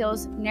Criminal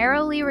Appeals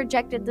narrowly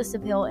rejected this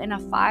appeal in a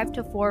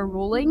 5-4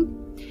 ruling.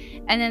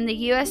 And then the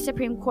U.S.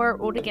 Supreme Court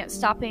ruled against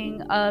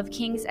stopping of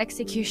King's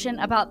execution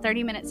about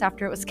 30 minutes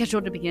after it was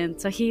scheduled to begin.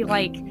 So he,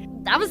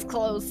 that was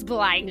close,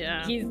 but,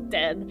 he's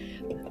dead.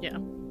 Yeah.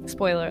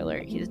 Spoiler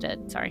alert, he's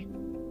dead. Sorry.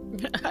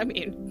 I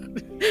mean,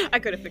 I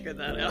could have figured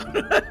that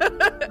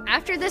out.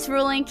 After this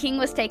ruling, King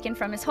was taken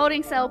from his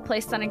holding cell,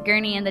 placed on a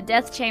gurney in the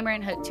death chamber,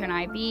 and hooked to an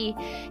IV.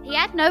 He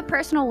had no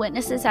personal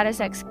witnesses at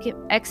his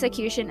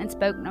execution and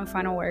spoke no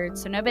final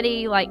words, so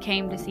nobody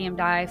came to see him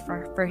die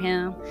for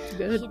him.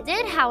 Good. He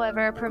did,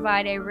 however,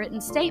 provide a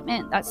written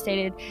statement that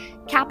stated,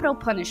 "Capital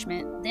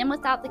punishment. Then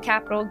without the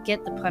capital,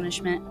 get the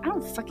punishment." I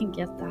don't fucking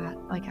get that,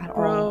 at all.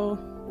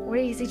 Bro. What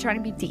is he trying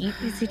to be deep?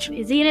 Is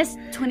he in his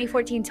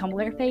 2014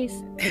 Tumblr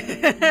phase?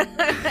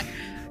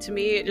 To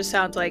me, it just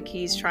sounds like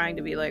he's trying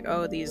to be like,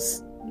 oh,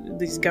 these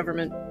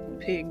government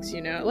pigs,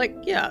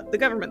 yeah, the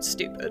government's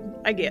stupid.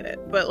 I get it.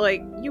 But,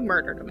 you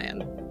murdered a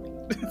man.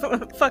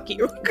 Fuck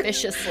you.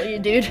 Viciously,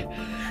 dude.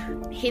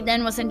 He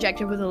then was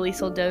injected with a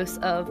lethal dose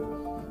of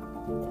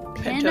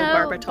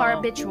pentobarbital.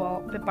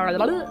 I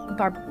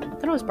thought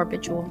it was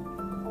barbital.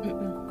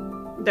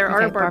 There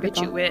are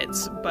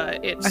barbiturates,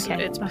 but it's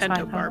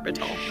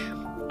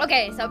pentobarbital.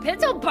 Okay, so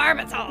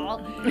pentobarbital,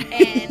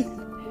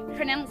 and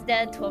pronounced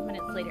dead 12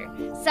 minutes later.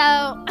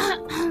 So,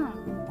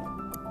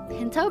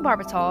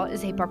 pentobarbital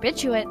is a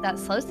barbiturate that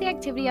slows the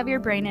activity of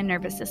your brain and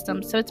nervous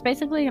system. So it's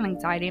basically an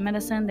anxiety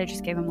medicine. They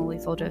just gave him a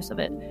lethal dose of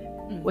it,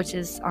 which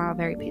is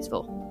very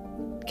peaceful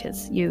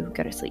because you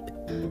go to sleep.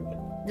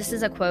 This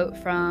is a quote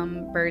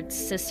from Byrd's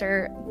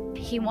sister.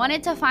 "He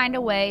wanted to find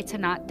a way to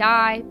not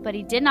die, but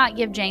he did not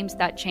give James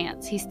that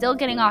chance. He's still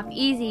getting off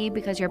easy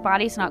because your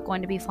body's not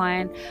going to be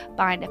flying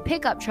behind a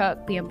pickup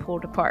truck being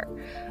pulled apart."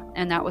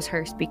 And that was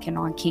her speaking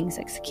on King's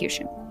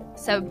execution.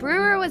 So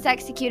Brewer was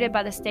executed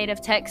by the state of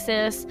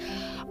Texas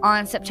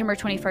on September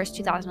 21st,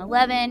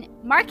 2011,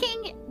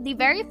 marking the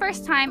very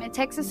first time in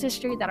Texas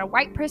history that a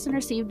white person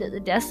received the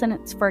death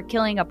sentence for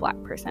killing a black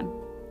person.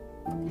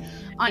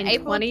 In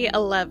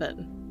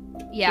 2011.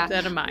 Yeah. Keep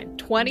that in mind.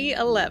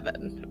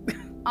 2011.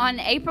 On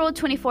April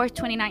 24th,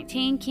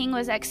 2019, King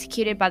was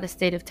executed by the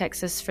state of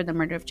Texas for the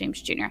murder of James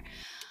Jr.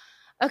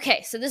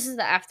 Okay, so this is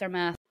the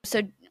aftermath.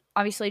 So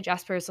obviously,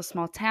 Jasper is a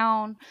small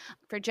town.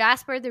 For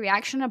Jasper, the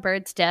reaction to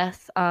Byrd's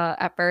death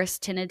at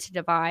first tended to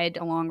divide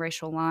along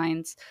racial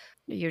lines.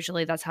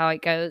 Usually that's how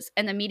it goes.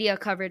 And the media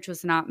coverage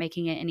was not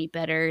making it any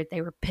better.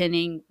 They were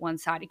pinning one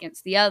side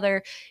against the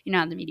other. You know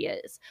how the media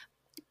is.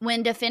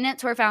 When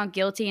defendants were found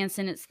guilty and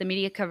sentenced, the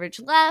media coverage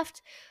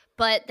left.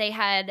 But they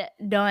had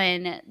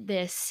done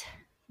this.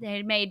 They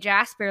had made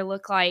Jasper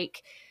look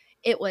like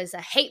it was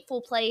a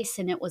hateful place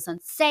and it was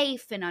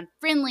unsafe and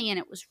unfriendly and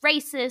it was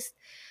racist.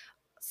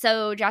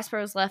 So Jasper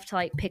was left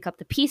to pick up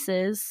the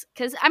pieces.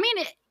 Because, I mean,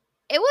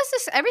 it was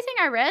just everything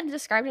I read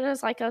described it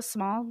as a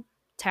small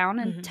town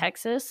in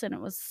Texas. And it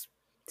was,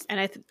 and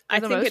I think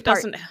it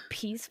doesn't,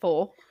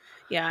 peaceful.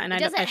 Yeah. And it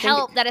doesn't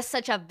help that it's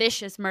such a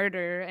vicious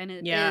murder and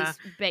it is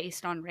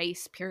based on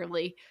race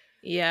purely.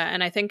 Yeah,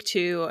 and I think,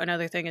 too,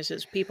 another thing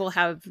is people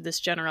have this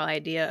general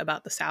idea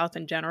about the South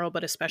in general,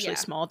 but especially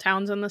small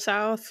towns in the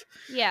South.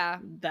 Yeah.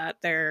 That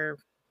they're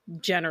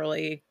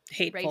generally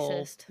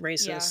hateful,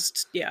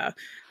 racist. Yeah.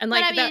 And,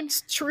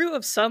 that's true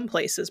of some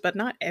places, but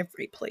not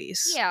every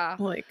place. Yeah.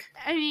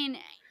 I mean,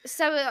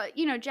 so,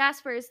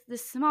 Jasper is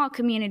this small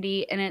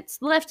community, and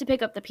it's left to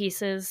pick up the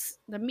pieces.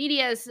 The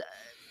media is...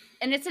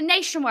 And it's a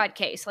nationwide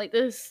case.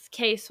 This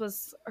case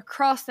was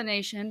across the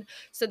nation.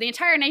 So the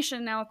entire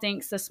nation now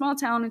thinks the small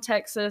town in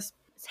Texas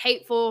is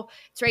hateful,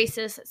 it's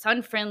racist, it's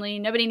unfriendly.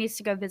 Nobody needs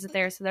to go visit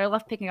there. So they're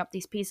left picking up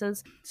these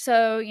pieces.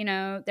 So,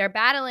 they're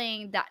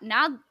battling that.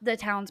 Now the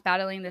town's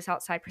battling this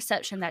outside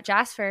perception that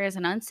Jasper is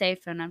an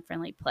unsafe and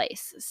unfriendly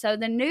place. So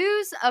the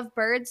news of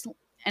Byrd's,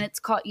 and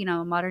it's called,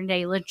 modern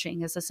day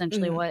lynching is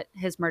essentially what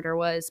his murder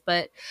was.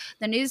 But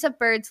the news of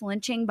Byrd's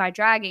lynching by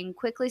dragging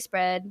quickly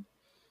spread,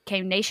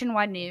 came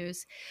nationwide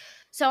news.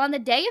 So on the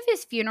day of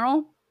his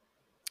funeral,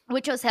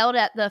 which was held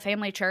at the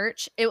family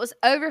church, it was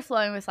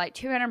overflowing with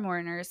 200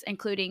 mourners,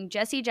 including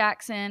Jesse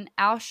Jackson,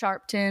 Al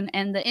Sharpton,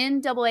 and the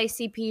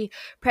NAACP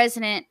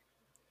president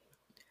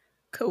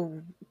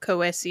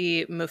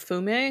Koesi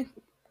Mfume.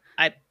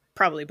 I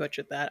probably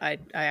butchered that. I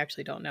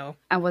actually don't know.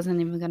 I wasn't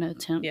even going to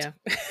attempt. Yeah.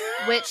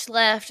 Which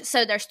left,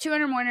 so there's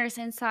 200 mourners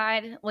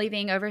inside,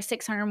 leaving over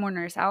 600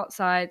 mourners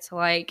outside.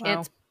 So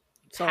it's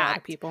a lot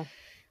of people.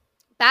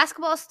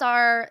 Basketball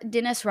star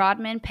Dennis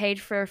Rodman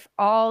paid for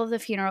all of the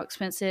funeral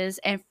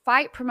expenses, and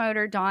fight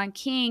promoter Don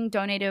King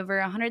donated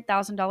over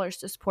 $100,000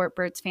 to support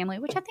Byrd's family,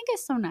 which I think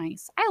is so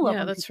nice. I love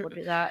when people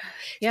do that,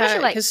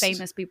 especially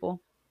famous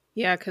people.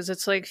 Yeah, because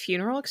it's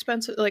funeral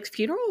expenses.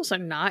 Funerals are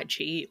not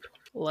cheap.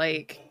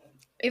 Even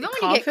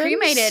when you get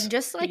cremated,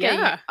 just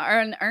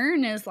an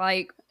urn is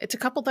it's a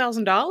couple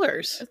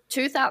 $1,000s,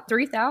 $2,000,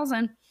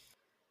 $3,000.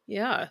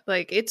 Yeah,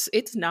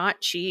 it's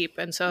not cheap.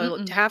 And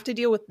so to have to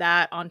deal with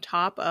that on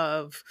top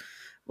of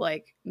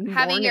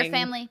having your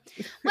family.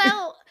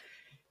 Well,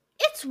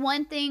 it's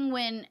one thing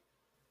when,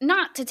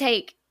 not to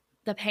take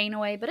the pain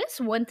away, but it's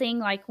one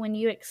thing when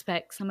you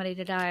expect somebody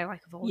to die of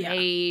old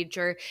age,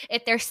 or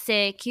if they're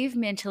sick, you've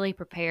mentally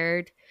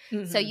prepared.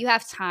 So you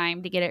have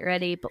time to get it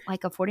ready. But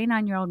a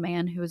 49-year-old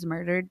man who was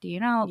murdered, do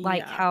you know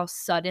how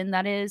sudden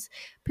that is?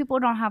 People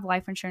don't have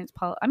life insurance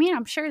policy. I mean,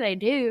 I'm sure they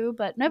do,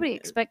 but nobody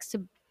expects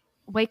to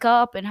wake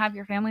up and have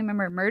your family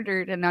member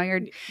murdered, and now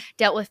you're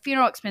dealt with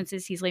funeral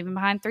expenses. He's leaving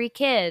behind 3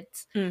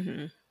 kids.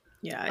 Mm-hmm.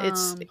 Yeah,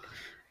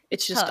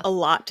 it's just tough. a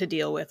lot to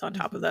deal with on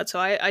top of that. So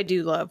I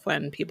do love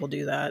when people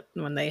do that,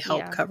 when they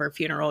help cover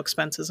funeral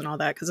expenses and all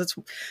that, because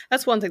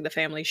that's one thing the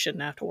family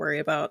shouldn't have to worry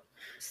about.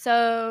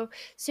 So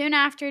soon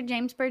after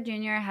James Byrd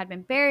Jr. had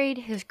been buried,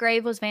 his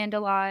grave was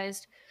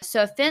vandalized.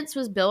 So a fence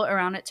was built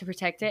around it to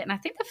protect it. And I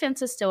think the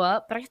fence is still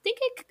up, but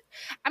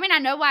I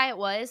know why it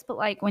was, but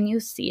like when you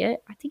see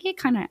it, I think it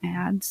kind of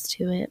adds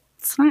to it.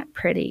 It's not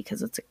pretty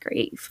because it's a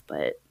grave,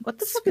 but what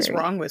the fuck is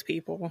wrong with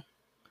people?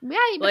 Yeah,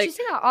 but you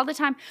see that all the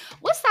time.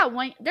 What's that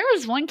one? There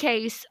was one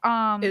case.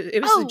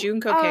 It was the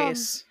Junko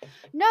case.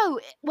 No,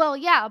 well,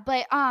 yeah,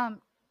 but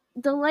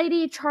the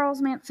lady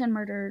Charles Manson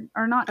murdered,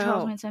 or not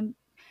Charles Manson,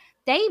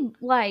 they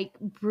like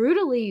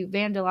brutally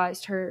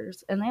vandalized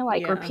hers, and they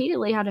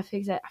repeatedly had to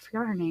fix it. I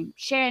forgot her name.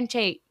 Sharon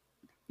Tate.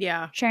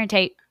 Yeah. Sharon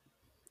Tate.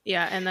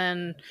 Yeah, and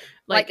then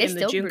in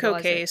the Junko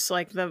case,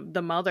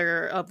 the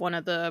mother of one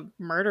of the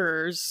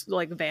murderers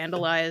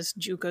vandalized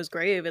Junko's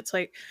grave. It's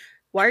like,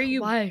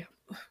 why?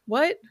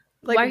 What?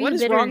 What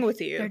is wrong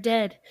with you? They're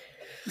dead.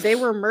 They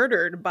were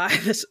murdered by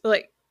this.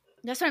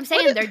 That's what I'm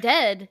saying. They're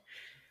dead.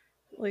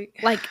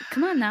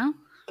 Come on now.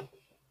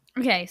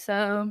 Okay,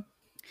 so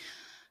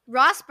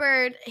Ross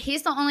Byrd,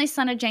 he's the only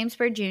son of James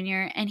Byrd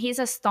Jr., and he's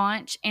a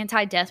staunch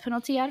anti-death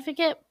penalty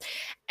advocate.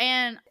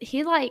 And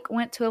he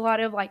went to a lot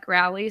of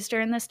rallies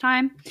during this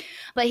time,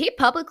 but he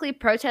publicly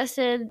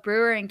protested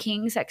Brewer and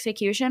King's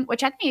execution,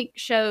 which I think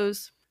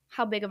shows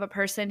how big of a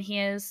person he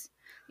is.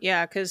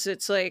 Yeah, because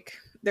it's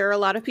there are a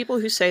lot of people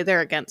who say they're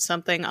against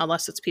something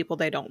unless it's people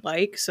they don't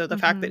like. So the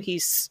fact that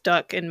he's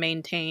stuck and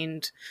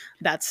maintained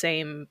that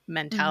same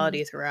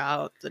mentality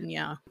throughout, then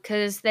yeah.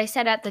 Because they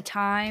said at the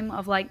time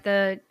of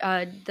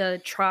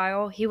the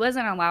trial, he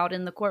wasn't allowed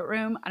in the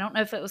courtroom. I don't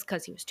know if it was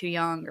because he was too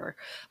young or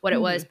what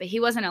it was, but he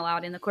wasn't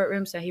allowed in the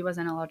courtroom, so he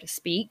wasn't allowed to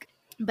speak.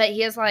 But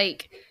he is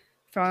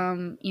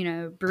from,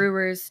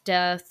 Brewer's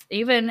death,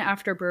 even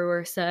after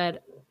Brewer said,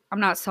 I'm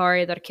not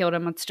sorry that I killed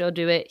him, I'd still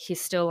do it. He's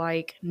still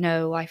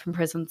no, life in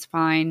prison's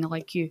fine.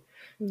 You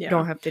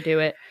don't have to do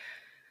it.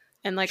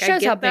 And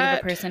shows how big of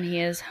a person he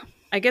is.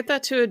 I get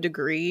that to a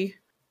degree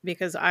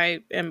because I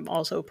am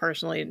also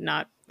personally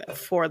not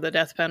for the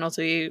death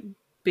penalty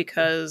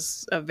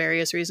because of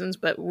various reasons.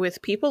 But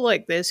with people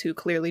like this who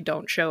clearly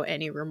don't show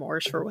any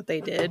remorse for what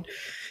they did,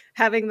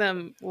 having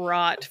them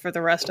rot for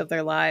the rest of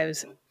their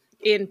lives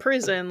in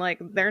prison,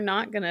 they're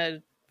not going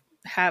to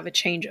have a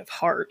change of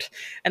heart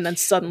and then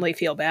suddenly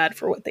feel bad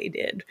for what they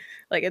did.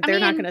 They're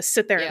not going to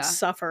sit there and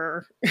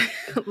suffer.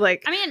 I'm not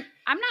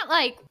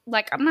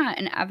I'm not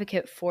an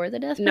advocate for the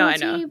death penalty. No, I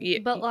know.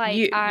 But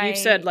you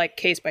said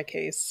case by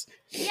case.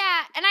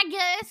 Yeah, and I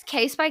guess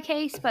case by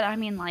case, but I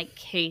mean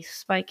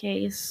case by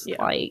case.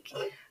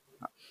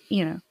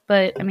 Yeah.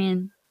 But I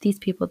mean these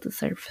people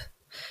deserve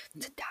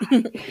to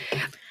die.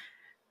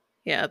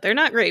 Yeah, they're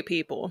not great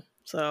people.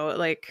 So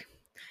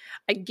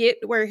I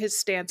get where his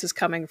stance is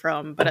coming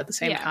from, but at the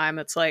same time,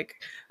 it's they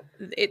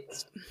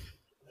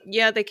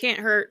can't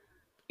hurt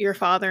your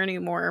father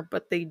anymore,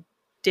 but they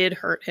did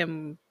hurt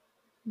him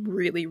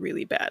really,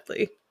 really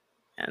badly,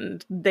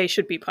 and they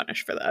should be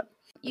punished for that.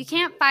 You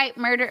can't fight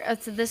murder.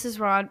 So this is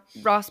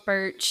Ross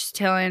Birch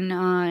telling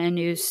a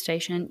news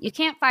station. You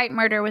can't fight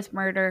murder with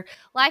murder.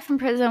 Life in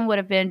prison would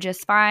have been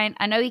just fine.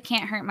 I know you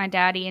can't hurt my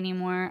daddy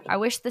anymore. I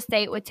wish the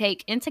state would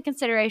take into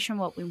consideration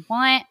what we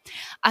want.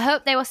 I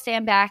hope they will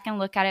stand back and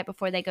look at it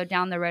before they go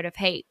down the road of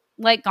hate.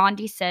 Like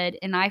Gandhi said,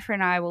 an eye for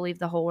an eye will leave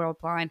the whole world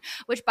blind.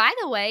 Which, by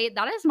the way,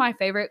 that is my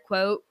favorite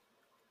quote.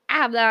 I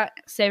have that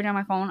saved on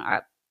my phone.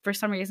 For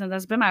some reason,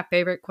 that's been my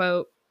favorite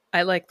quote.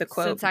 I like the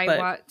quote. Since I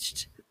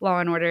watched Law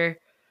and Order.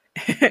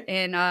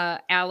 And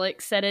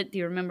Alex said it. Do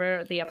you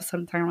remember the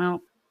episode I'm talking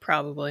about?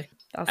 Probably.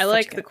 I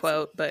like the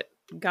quote, but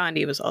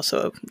Gandhi was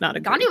also not a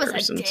good person. Gandhi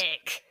was a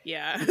dick.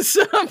 Yeah.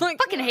 So I'm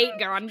fucking hate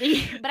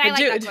Gandhi. But I like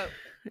that quote.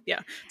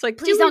 Yeah.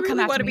 It's please don't come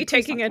want to be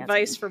taking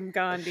advice from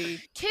Gandhi.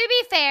 To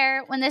be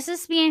fair, when this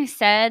is being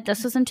said,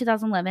 this was in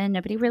 2011.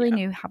 Nobody really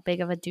knew how big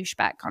of a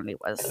douchebag Gandhi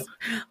was.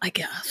 I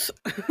guess.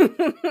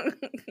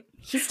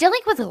 He's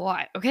dealing with a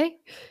lot, okay?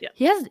 Yeah.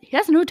 He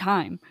has no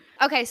time.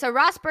 Okay, so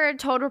Ross Byrd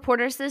told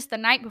reporters this the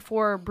night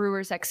before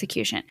Brewer's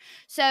execution.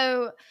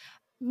 So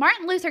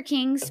Martin Luther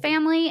King's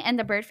family and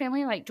the Byrd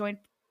family joined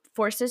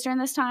forces during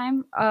this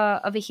time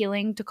of a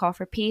healing to call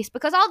for peace,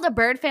 because all the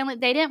Byrd family,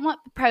 they didn't want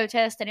the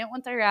protests, they didn't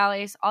want the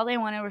rallies. All they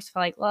wanted was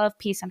for love,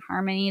 peace, and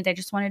harmony. They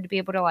just wanted to be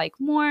able to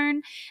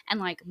mourn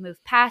and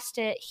move past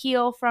it,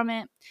 heal from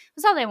it.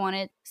 That's all they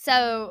wanted.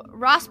 So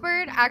Ross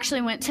Byrd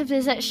actually went to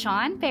visit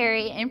Sean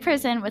Berry in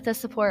prison with the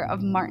support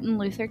of Martin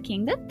Luther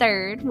King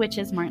III, which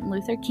is Martin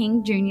Luther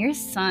King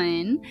Jr.'s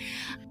son.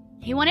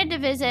 He wanted to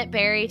visit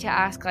Berry to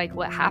ask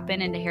what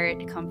happened and to hear it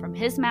to come from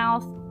his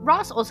mouth.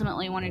 Ross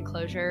ultimately wanted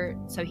closure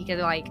so he could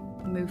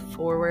move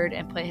forward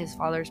and put his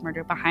father's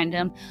murder behind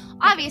him.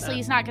 Obviously,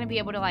 he's not going to be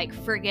able to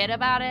forget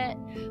about it,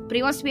 but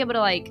he wants to be able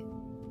to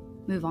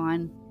move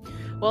on.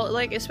 Well,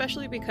 like,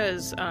 especially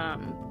because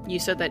you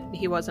said that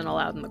he wasn't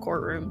allowed in the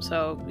courtroom,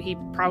 so he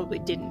probably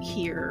didn't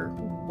hear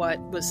what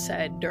was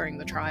said during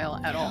the trial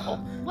at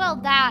all. Well,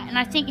 that, and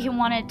I think he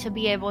wanted to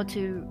be able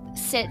to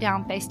sit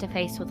down face to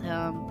face with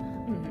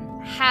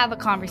him, have a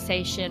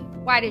conversation.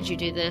 Why did you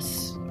do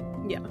this?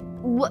 Yeah.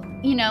 What,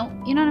 you know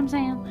what I'm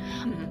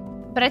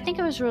saying? But I think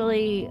it was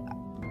really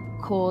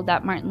cool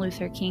that Martin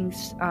Luther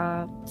King's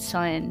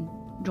son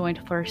joined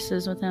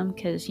forces with him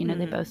because,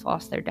 they both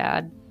lost their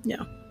dad.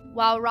 Yeah.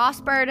 While Ross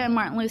Byrd and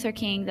Martin Luther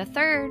King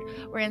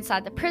III were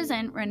inside the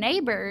prison, Renee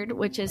Byrd,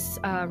 which is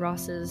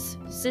Ross's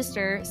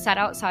sister, sat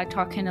outside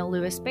talking to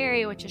Louis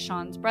Berry, which is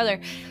Sean's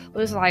brother.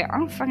 Louis was like, I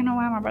don't fucking know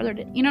why my brother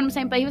did. You know what I'm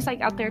saying? But he was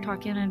like out there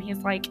talking, and he's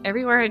like,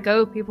 everywhere I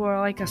go, people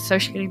are like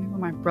associating me with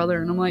my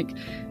brother. And I'm like,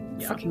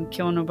 fucking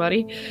kill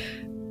nobody.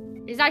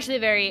 He's actually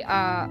very,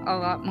 a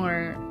lot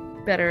more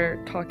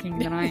better talking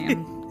than I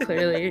am.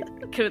 Clearly.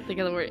 Couldn't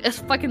think of the word. It's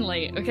fucking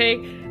late, okay?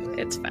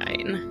 It's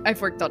fine. I've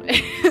worked on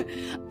it.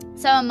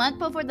 So a month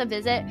before the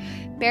visit,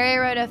 Barry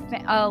wrote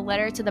a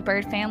letter to the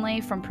Byrd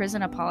family from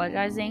prison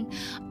apologizing.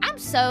 I'm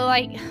so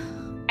I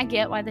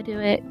get why they do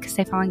it because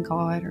they find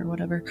God or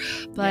whatever,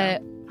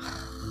 but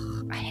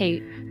I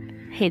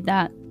hate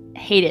that.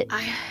 Hate it.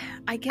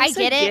 I guess I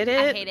get it.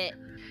 I hate it.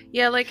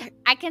 Yeah, like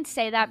I can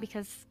say that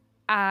because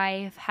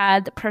I've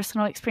had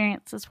personal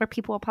experiences where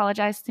people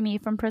apologize to me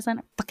from prison.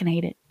 I fucking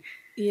hate it.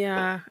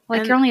 Yeah,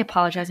 you're only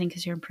apologizing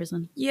because you're in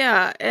prison.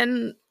 Yeah,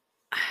 and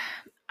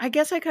I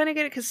guess I kind of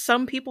get it because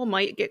some people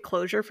might get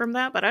closure from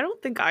that, but I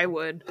don't think I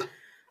would.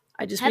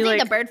 I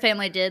think the Byrd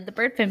family did. The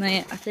Byrd family,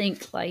 I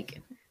think,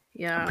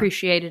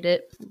 appreciated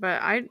it.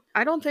 But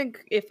I don't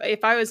think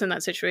if I was in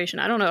that situation,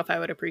 I don't know if I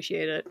would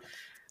appreciate it.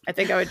 I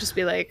think I would just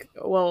be like,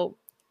 well,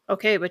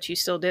 okay, but you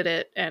still did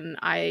it, and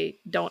I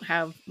don't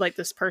have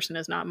this person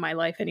is not in my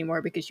life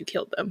anymore because you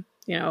killed them.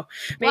 Maybe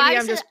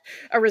I'm just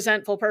a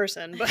resentful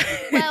person. But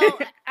well,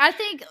 I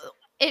think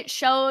it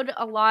showed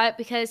a lot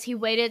because he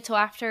waited till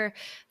after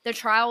the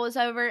trial was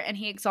over and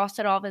he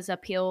exhausted all of his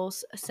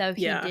appeals. So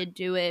he did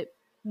do it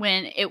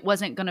when it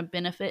wasn't going to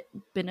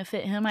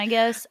benefit him, I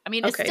guess. I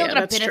mean, it's still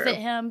going to benefit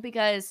him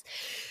because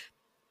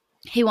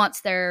he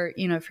wants their,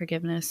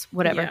 forgiveness,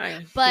 whatever.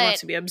 Yeah, but he wants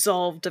to be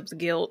absolved of the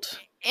guilt.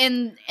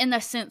 In the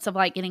sense of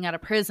getting out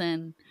of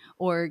prison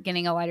or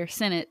getting a lighter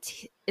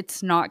sentence,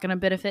 it's not going to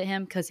benefit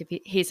him because if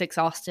he's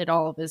exhausted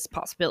all of his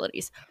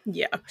possibilities.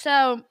 Yeah.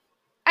 So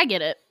I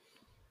get it.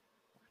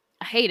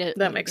 I hate it.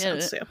 That makes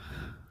sense too.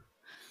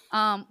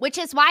 Which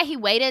is why he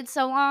waited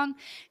so long.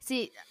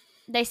 See,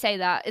 they say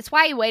that it's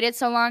why he waited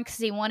so long because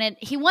he wanted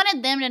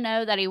them to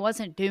know that he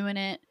wasn't doing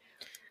it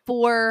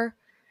for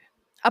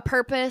a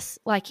purpose,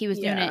 like he was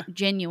doing it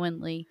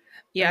genuinely.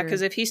 Yeah,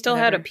 because if he still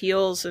had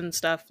appeals and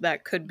stuff,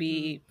 that could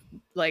be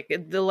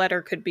the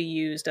letter could be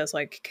used as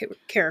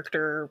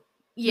character.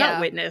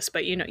 Not witness,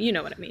 but you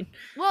know what I mean.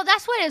 Well,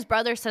 that's what his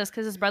brother says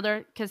because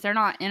they're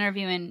not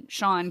interviewing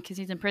Sean because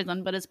he's in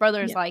prison, but his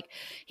brother's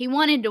he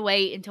wanted to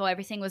wait until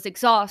everything was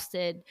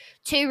exhausted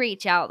to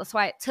reach out. That's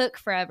why it took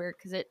forever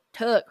because it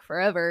took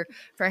forever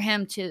for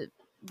him to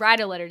write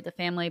a letter to the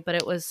family, but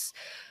it was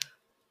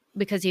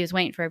because he was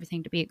waiting for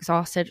everything to be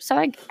exhausted. So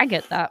I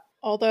get that.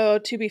 Although,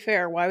 to be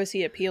fair, why was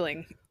he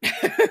appealing?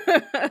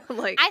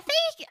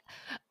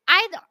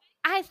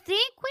 I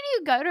think when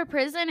you go to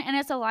prison and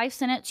it's a life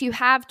sentence, you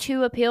have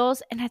 2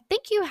 appeals, and I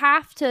think you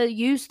have to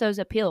use those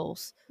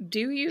appeals.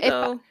 Do you,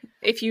 though?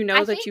 If you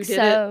know that you did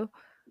it?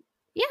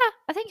 Yeah,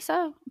 I think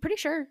so. I'm pretty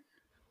sure.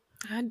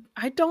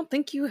 I don't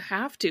think you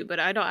have to, but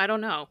I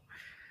don't know.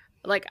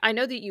 I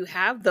know that you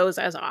have those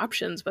as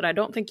options, but I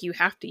don't think you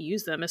have to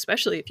use them,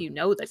 especially if you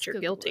know that you're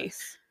guilty.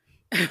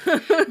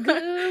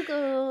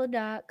 Google.com.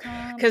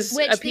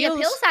 The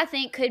appeals I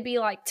think could be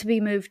to be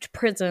moved to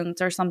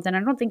prisons or something. I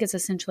don't think it's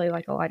essentially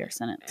a lighter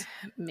sentence.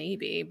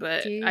 Maybe,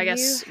 but I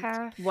guess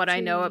what I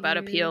know about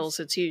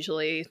appeals, it's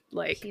usually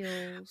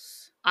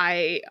appeals.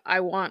 I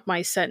want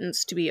my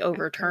sentence to be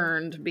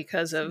overturned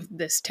because of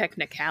this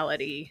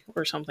technicality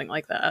or something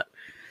like that.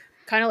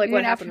 Kind of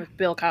what happened with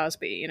Bill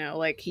Cosby,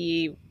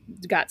 he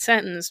got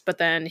sentenced, but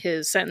then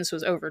his sentence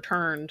was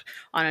overturned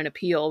on an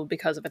appeal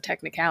because of a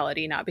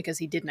technicality, not because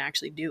he didn't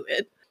actually do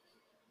it.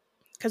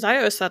 Because I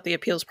always thought the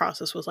appeals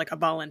process was a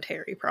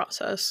voluntary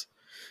process.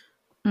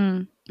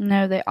 No,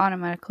 they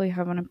automatically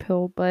have an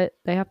appeal, but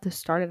they have to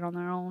start it on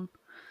their own.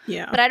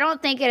 Yeah. But I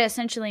don't think it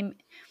essentially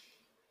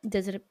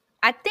does it.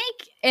 I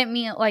think it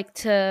means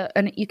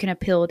you can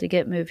appeal to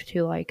get moved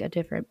to a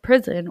different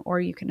prison, or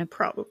you can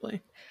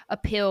probably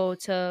appeal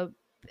to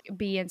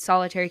be in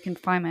solitary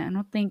confinement. I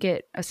don't think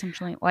it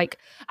essentially I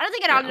don't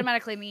think it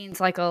automatically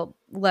means a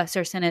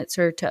lesser sentence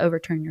or to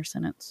overturn your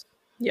sentence.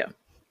 Yeah.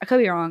 I could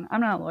be wrong. I'm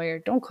not a lawyer.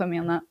 Don't quote me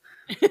on that.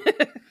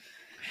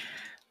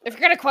 If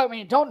you're gonna quote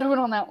me, don't do it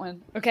on that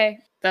one, okay?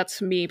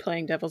 That's me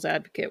playing devil's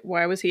advocate.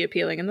 Why was he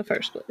appealing in the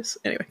first place?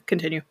 Anyway,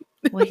 continue.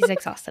 Well, he's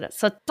exhausted,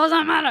 so it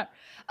doesn't matter.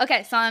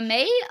 Okay, so on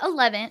May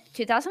 11th,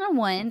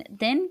 2001,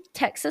 then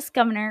Texas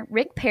Governor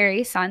Rick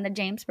Perry signed the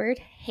James Byrd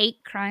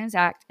Hate Crimes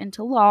Act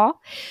into law.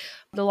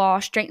 The law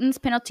straightens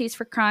penalties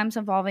for crimes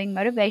involving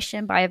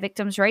motivation by a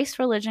victim's race,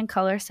 religion,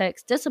 color,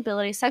 sex,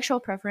 disability, sexual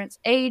preference,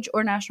 age,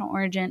 or national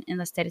origin in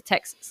the state of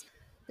Texas.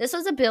 This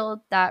was a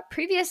bill that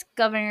previous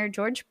Governor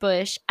George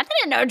Bush... I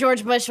didn't know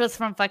George Bush was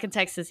from fucking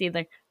Texas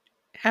either.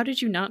 How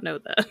did you not know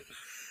that?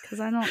 Because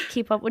I don't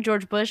keep up with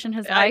George Bush and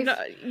his life.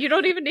 You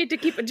don't even need to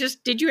keep it.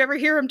 Just, did you ever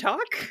hear him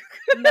talk?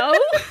 No. I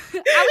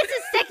was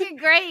in second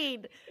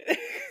grade.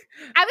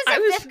 I was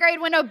in fifth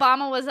grade when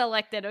Obama was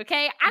elected,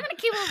 okay? I'm going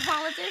to keep up with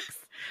politics.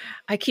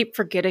 I keep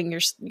forgetting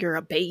you're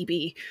a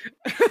baby.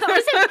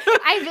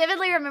 I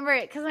vividly remember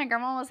it because my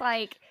grandma was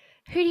like,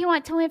 who do you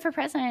want to win for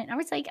president? I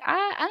was like,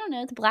 I don't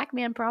know, the black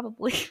man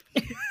probably.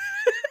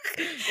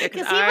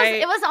 Because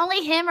it was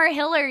only him or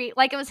Hillary.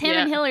 Like, it was him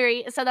and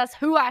Hillary. So that's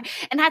who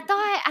and I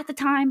thought at the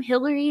time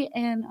Hillary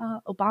and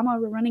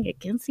Obama were running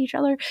against each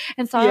other.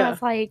 And so I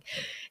was like,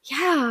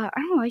 yeah,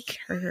 I don't like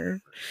her.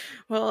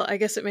 Well, I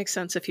guess it makes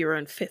sense if you were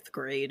in fifth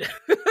grade.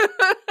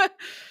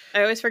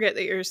 I always forget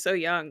that you're so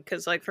young.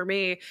 Because, like, for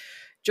me,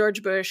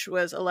 George Bush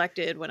was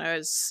elected when I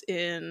was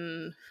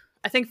in,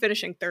 I think,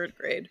 finishing third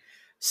grade.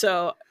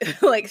 So,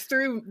 like,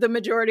 through the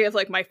majority of,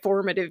 like, my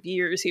formative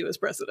years, he was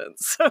president.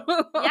 So.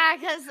 Yeah,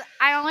 because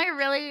I only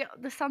really,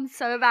 this sounds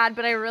so bad,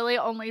 but I really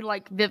only,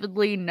 like,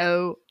 vividly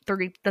know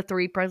the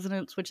three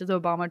presidents, which is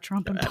Obama,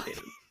 Trump, and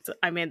Biden.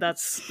 I mean,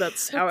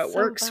 that's how it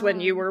works when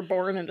you were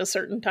born at a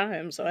certain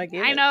time. So I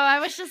get it. I know. I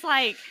was just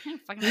like,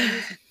 fucking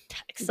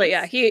Texas. But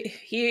yeah,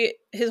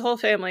 his whole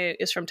family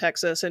is from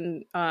Texas,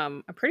 and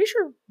I'm pretty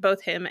sure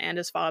both him and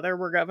his father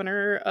were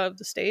governor of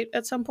the state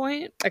at some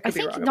point. I could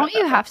be wrong. Don't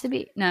you have to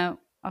be? No.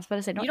 I was about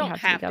to say, you don't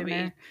have to be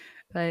governor,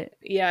 but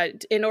yeah,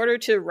 in order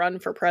to run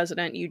for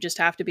president, you just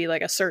have to be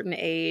like a certain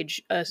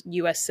age, a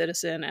U.S.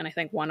 citizen, and I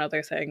think one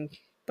other thing.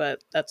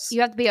 But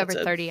you have to be over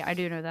 30. I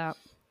do know that.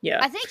 Yeah,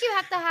 I think you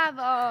have to have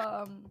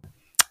a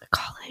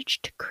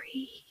college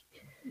degree.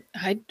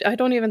 I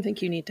don't even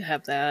think you need to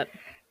have that.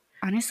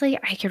 Honestly,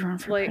 I could run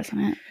for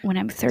president when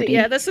I'm 30.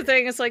 Yeah, that's the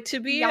thing. It's like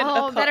to be an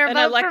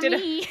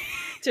elected.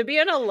 To be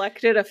an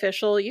elected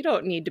official, you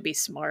don't need to be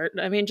smart.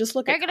 I mean, just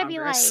look at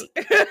Congress.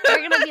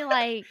 They're gonna be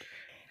like,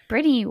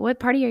 Brittany, what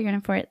party are you running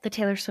for? The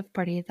Taylor Swift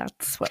party.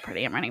 That's what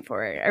party I'm running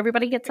for.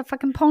 Everybody gets a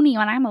fucking pony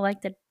when I'm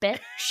elected, bitch.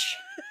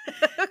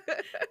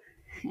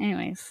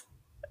 Anyways,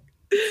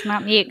 it's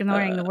not me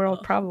ignoring the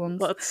world problems.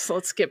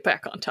 Let's get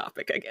back on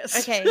topic, I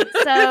guess. Okay,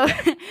 so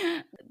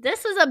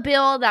this is a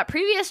bill that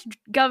previous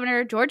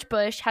Governor George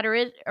Bush had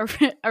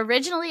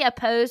originally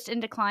opposed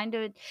and declined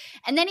to,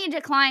 and then he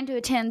declined to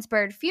attend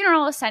Byrd's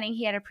funeral, citing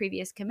he had a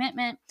previous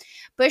commitment.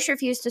 Bush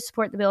refused to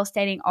support the bill,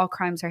 stating all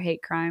crimes are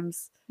hate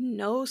crimes.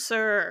 No,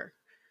 sir.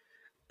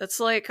 That's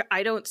like,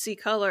 I don't see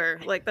color.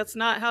 Like, that's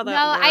not how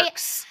that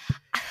works.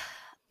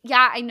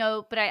 Yeah, I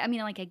know, but I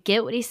mean, like, I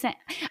get what he's saying.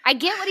 I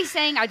get what he's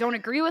saying. I don't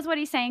agree with what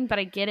he's saying, but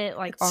I get it.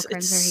 Like, all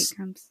crimes are hate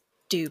crimes.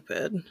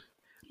 Stupid.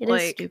 It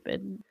is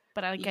stupid.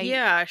 But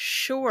yeah,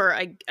 sure.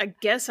 I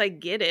guess I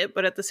get it,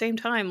 but at the same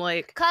time,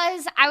 like,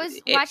 because I was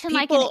watching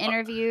like an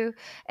interview,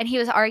 and he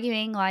was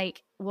arguing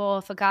like, well,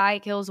 if a guy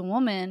kills a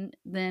woman,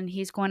 then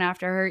he's going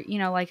after her. You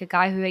know, like a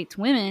guy who hates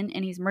women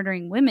and he's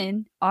murdering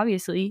women.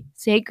 Obviously,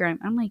 it's a hate crime.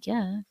 I'm like,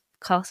 yeah,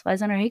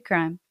 classifies under hate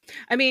crime.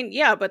 I mean,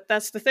 yeah, but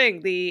that's the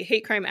thing. The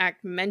Hate Crime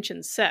Act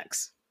mentions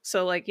sex,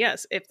 so like,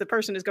 yes, if the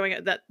person is going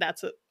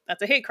that's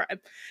a hate crime.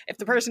 If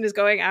the person is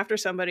going after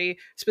somebody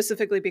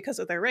specifically because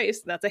of their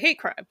race, that's a hate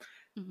crime.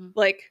 Mm-hmm.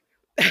 Like,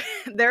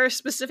 there are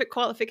specific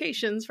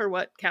qualifications for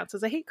what counts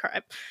as a hate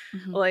crime.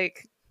 Mm-hmm.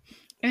 Like,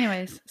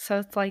 anyways, so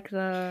it's like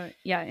so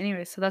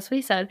that's what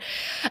he said.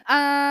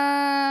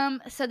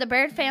 So the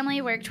Byrd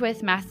family worked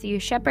with Matthew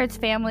Shepard's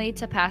family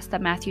to pass the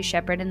Matthew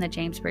Shepard and the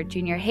James Byrd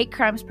Jr. Hate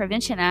Crimes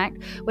Prevention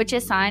Act, which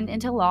is signed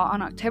into law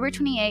on October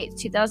 28,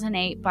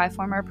 2008 by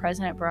former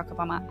President Barack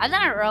Obama. I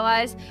didn't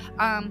realize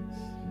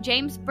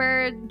James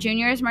Byrd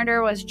Jr.'s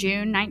murder was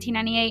June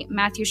 1998.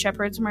 Matthew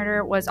Shepard's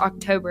murder was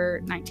October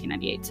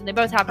 1998. So they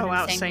both happened in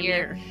the same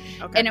year.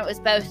 Okay. And it was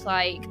both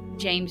like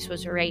James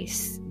was a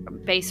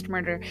race-based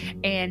murder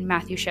and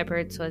Matthew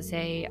Shepard's was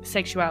a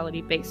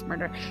sexuality-based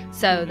murder.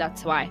 So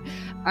that's why.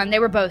 They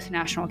were both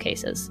national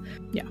cases.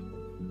 Yeah.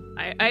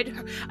 I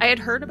had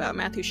heard about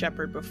Matthew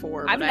Shepard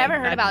before. I've never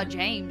heard about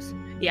James.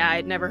 Yeah,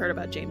 I'd never heard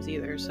about James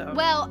either. So.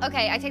 Well,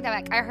 okay, I take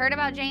that back. I heard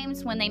about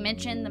James when they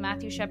mentioned the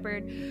Matthew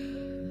Shepard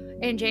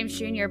and James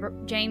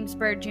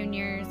Byrd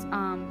Jr.'s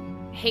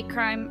Hate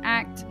Crime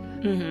Act,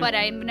 but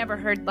I've never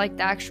heard like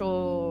the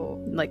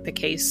actual like the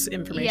case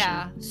information.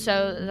 Yeah,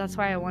 so that's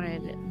why I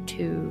wanted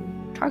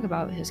to talk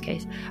about his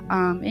case.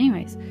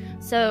 Anyways,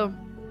 so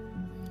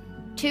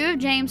Two of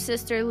James'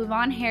 sister,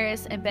 Luvon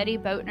Harris and Betty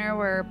Boatner,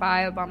 were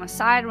by Obama's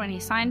side when he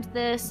signed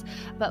this.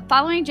 But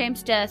following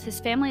James' death, his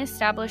family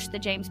established the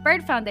James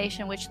Byrd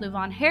Foundation, which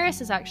Luvon Harris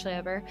is actually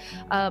over.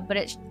 But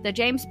it's the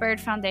James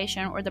Byrd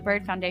Foundation, or the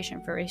Byrd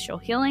Foundation for Racial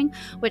Healing,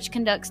 which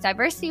conducts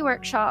diversity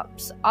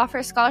workshops,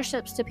 offers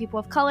scholarships to people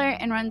of color,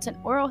 and runs an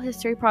oral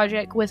history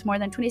project with more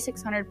than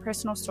 2,600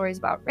 personal stories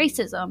about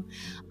racism.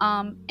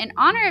 In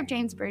honor of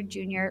James Byrd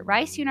Jr.,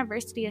 Rice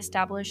University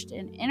established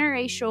an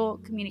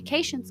interracial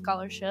communication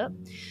scholarship.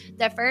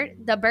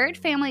 The Byrd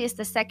family is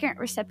the second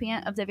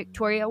recipient of the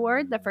Victoria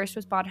Award. The first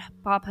was Bob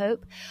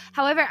Hope.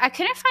 However, I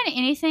couldn't find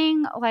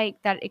anything like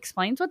that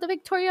explains what the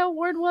Victoria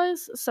Award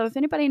was. So if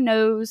anybody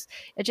knows,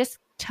 it just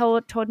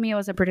told me it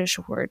was a British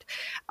award.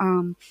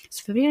 So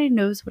if anybody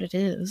knows what it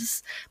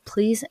is,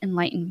 please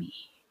enlighten me.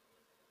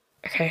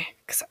 Okay,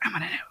 because I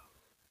want to know.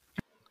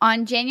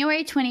 On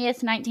January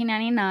 20th,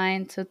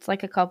 1999, so it's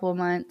like a couple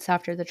months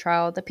after the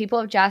trial, the people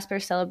of Jasper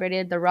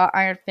celebrated the wrought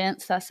iron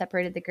fence that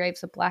separated the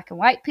graves of black and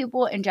white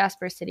people in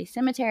Jasper City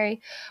Cemetery,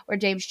 where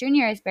James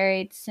Jr. is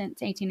buried since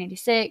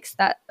 1886.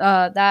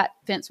 That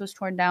fence was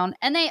torn down.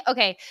 And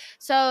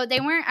so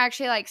they weren't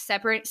actually like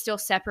still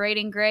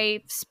separating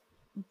graves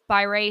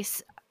by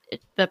race.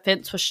 The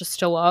fence was just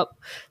still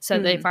up, so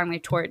they finally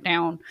tore it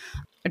down.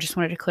 I just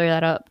wanted to clear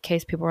that up in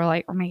case people were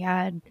like, oh my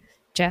God,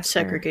 Jasper.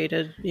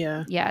 Segregated,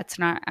 yeah. Yeah, it's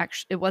not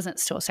actually, it wasn't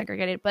still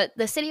segregated. But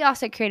the city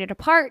also created a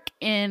park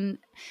in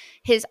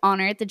his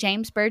honor, the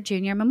James Byrd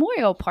Jr.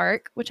 Memorial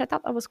Park, which I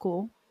thought that was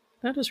cool.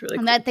 That is really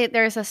cool. And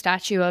there's a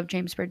statue of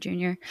James Byrd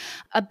Jr.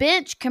 A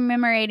bench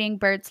commemorating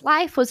Byrd's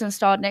life was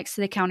installed next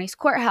to the county's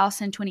courthouse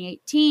in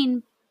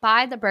 2018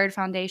 by the Byrd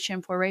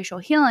Foundation for Racial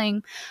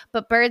Healing,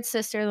 but Byrd's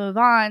sister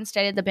Luvon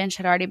stated the bench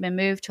had already been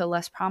moved to a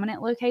less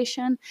prominent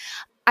location.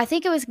 I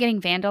think it was getting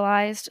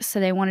vandalized,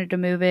 so they wanted to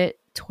move it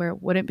to where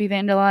it wouldn't be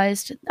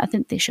vandalized. I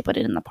think they should put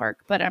it in the park,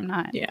 but I'm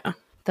not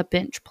the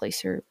bench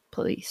placer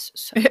police.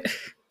 So.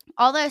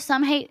 Although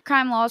some hate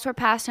crime laws were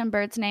passed in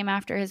Byrd's name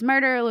after his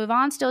murder,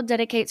 Luvon still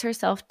dedicates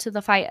herself to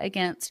the fight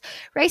against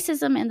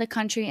racism in the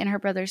country in her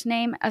brother's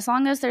name. As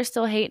long as there's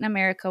still hate in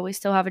America, we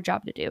still have a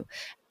job to do.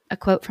 A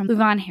quote from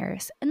Luvon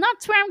Harris. And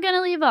that's where I'm going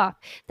to leave off.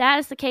 That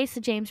is the case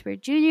of James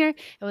Byrd Jr.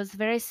 It was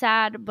very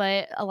sad,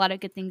 but a lot of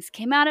good things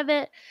came out of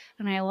it.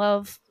 And I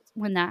love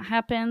when that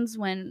happens,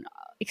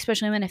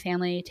 especially when a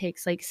family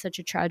takes like such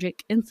a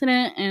tragic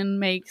incident and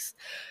makes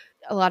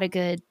a lot of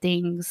good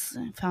things,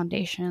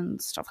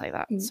 foundations, stuff like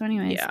that. So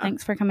anyways,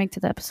 thanks for coming to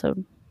the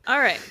episode. All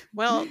right.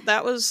 Well,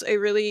 that was a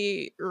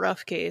really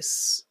rough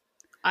case.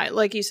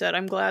 Like you said,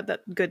 I'm glad that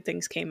good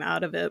things came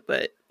out of it,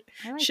 but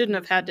shouldn't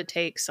have had to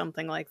take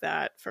something like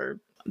that for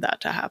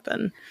that to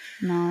happen.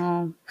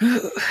 No.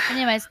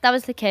 Anyways, that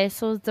was the case.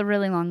 It was the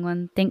really long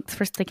one. Thanks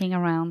for sticking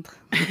around.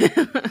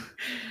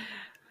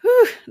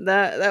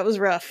 That was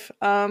rough.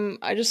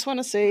 I just want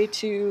to say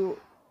to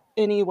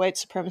any white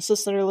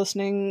supremacists that are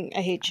listeing,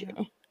 I hate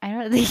you. I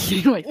don't think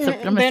any white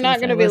supremacists they're not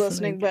going to be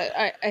listening, but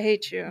I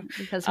hate you.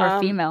 Because we're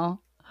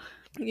female.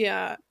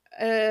 Yeah.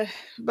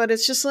 But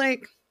it's just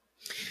like,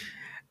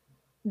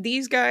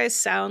 these guys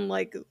sound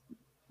like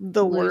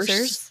the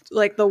worst,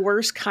 like the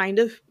worst kind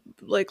of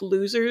like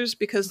losers,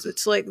 because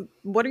it's like,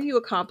 what are you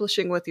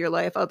accomplishing with your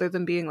life other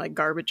than being like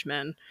garbage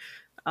men?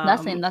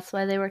 Nothing. That's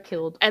why they were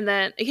killed. And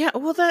then,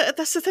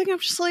 that's the thing. I'm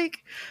just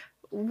like,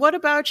 what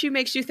about you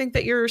makes you think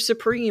that you're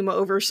supreme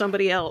over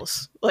somebody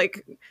else?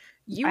 Like,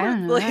 you are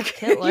like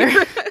Hitler.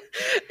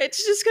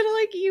 It's just kind of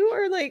like, you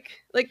are like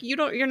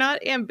you're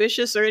not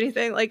ambitious or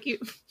anything. Like you,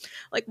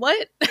 like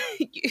what?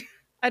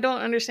 I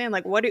don't understand.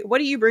 Like, what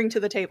do you bring to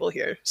the table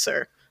here,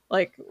 sir?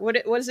 Like, what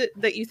is it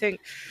that you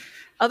think?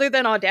 Other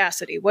than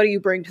audacity, what do you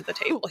bring to the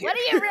table here? What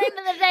do you bring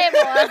to the table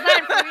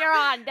aside from your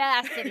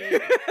audacity?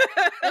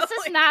 This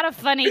is not a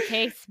funny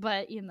case,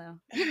 but you know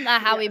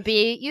how we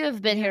be. You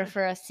have been here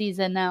for a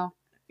season now.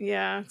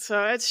 Yeah,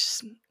 so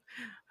it's just,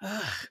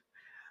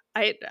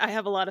 I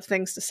have a lot of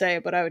things to say,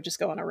 but I would just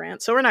go on a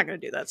rant. So we're not going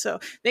to do that.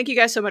 So thank you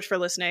guys so much for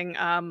listening.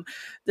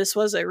 This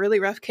was a really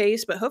rough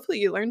case, but hopefully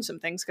you learned some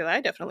things, because I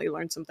definitely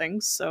learned some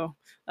things. So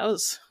that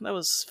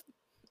was.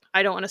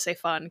 I don't want to say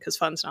fun, because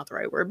fun's not the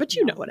right word, but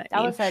you know what I mean.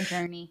 That was a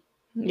journey.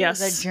 Yes.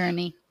 It was a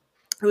journey.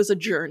 It was a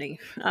journey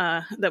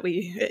that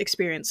we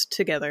experienced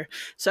together.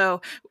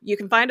 So you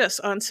can find us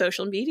on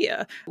social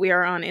media. We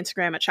are on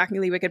Instagram at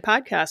Shockingly Wicked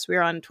Podcast. We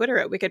are on Twitter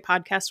at Wicked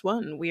Podcast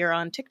 1. We are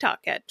on TikTok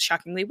at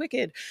Shockingly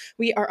Wicked.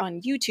 We are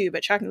on YouTube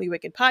at Shockingly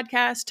Wicked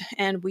Podcast.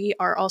 And we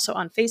are also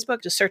on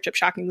Facebook. Just search up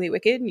Shockingly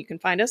Wicked and you can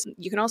find us.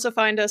 You can also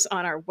find us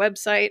on our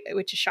website,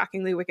 which is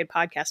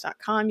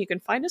shockinglywickedpodcast.com. You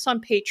can find us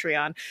on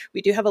Patreon.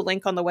 We do have a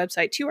link on the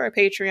website to our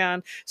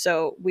Patreon.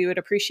 So we would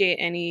appreciate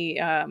any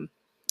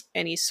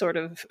any sort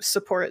of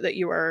support that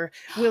you are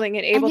willing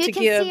and able and to you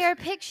give. can see our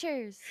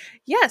pictures.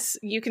 Yes,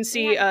 you can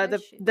see had a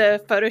photo shoot.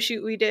 the photo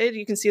shoot we did.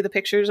 You can see the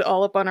pictures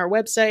all up on our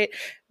website.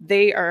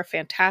 They are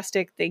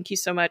fantastic. Thank you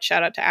so much.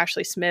 Shout out to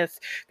Ashley Smith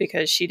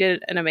because she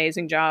did an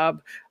amazing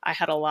job. I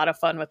had a lot of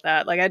fun with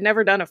that. Like, I'd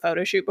never done a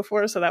photo shoot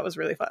before, so that was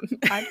really fun.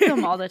 I do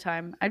them all the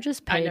time. I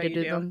just pay to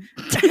do them.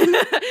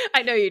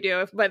 I know you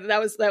do, but that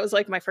was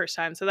like my first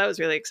time, so that was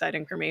really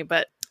exciting for me.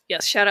 But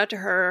yes, shout out to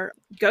her.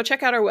 Go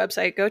check out our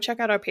website. Go check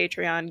out our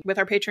Patreon. With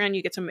our Patreon,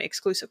 you get some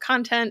exclusive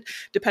content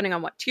depending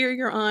on what tier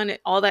you're on.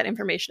 All that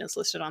information is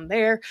listed on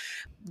there.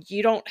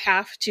 You don't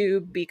have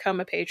to become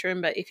a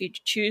patron, but if you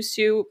choose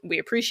to, we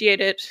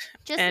appreciate it.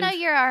 Just know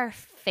you're our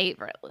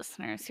favorite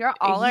listeners. You're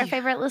all our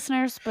favorite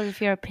listeners, but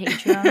if you're a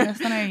Patreon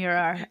listener, you're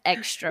our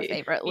extra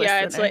favorite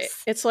listeners. Yeah,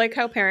 it's like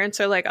how parents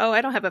are like, oh,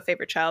 I don't have a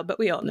favorite child, but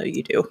we all know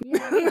you do.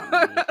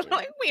 Yeah,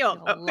 like, we all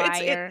know.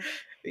 Liar.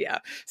 Yeah.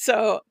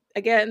 So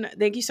again,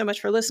 thank you so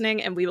much for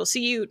listening, and we will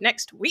see you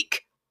next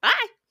week. Bye.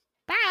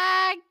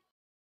 Bye.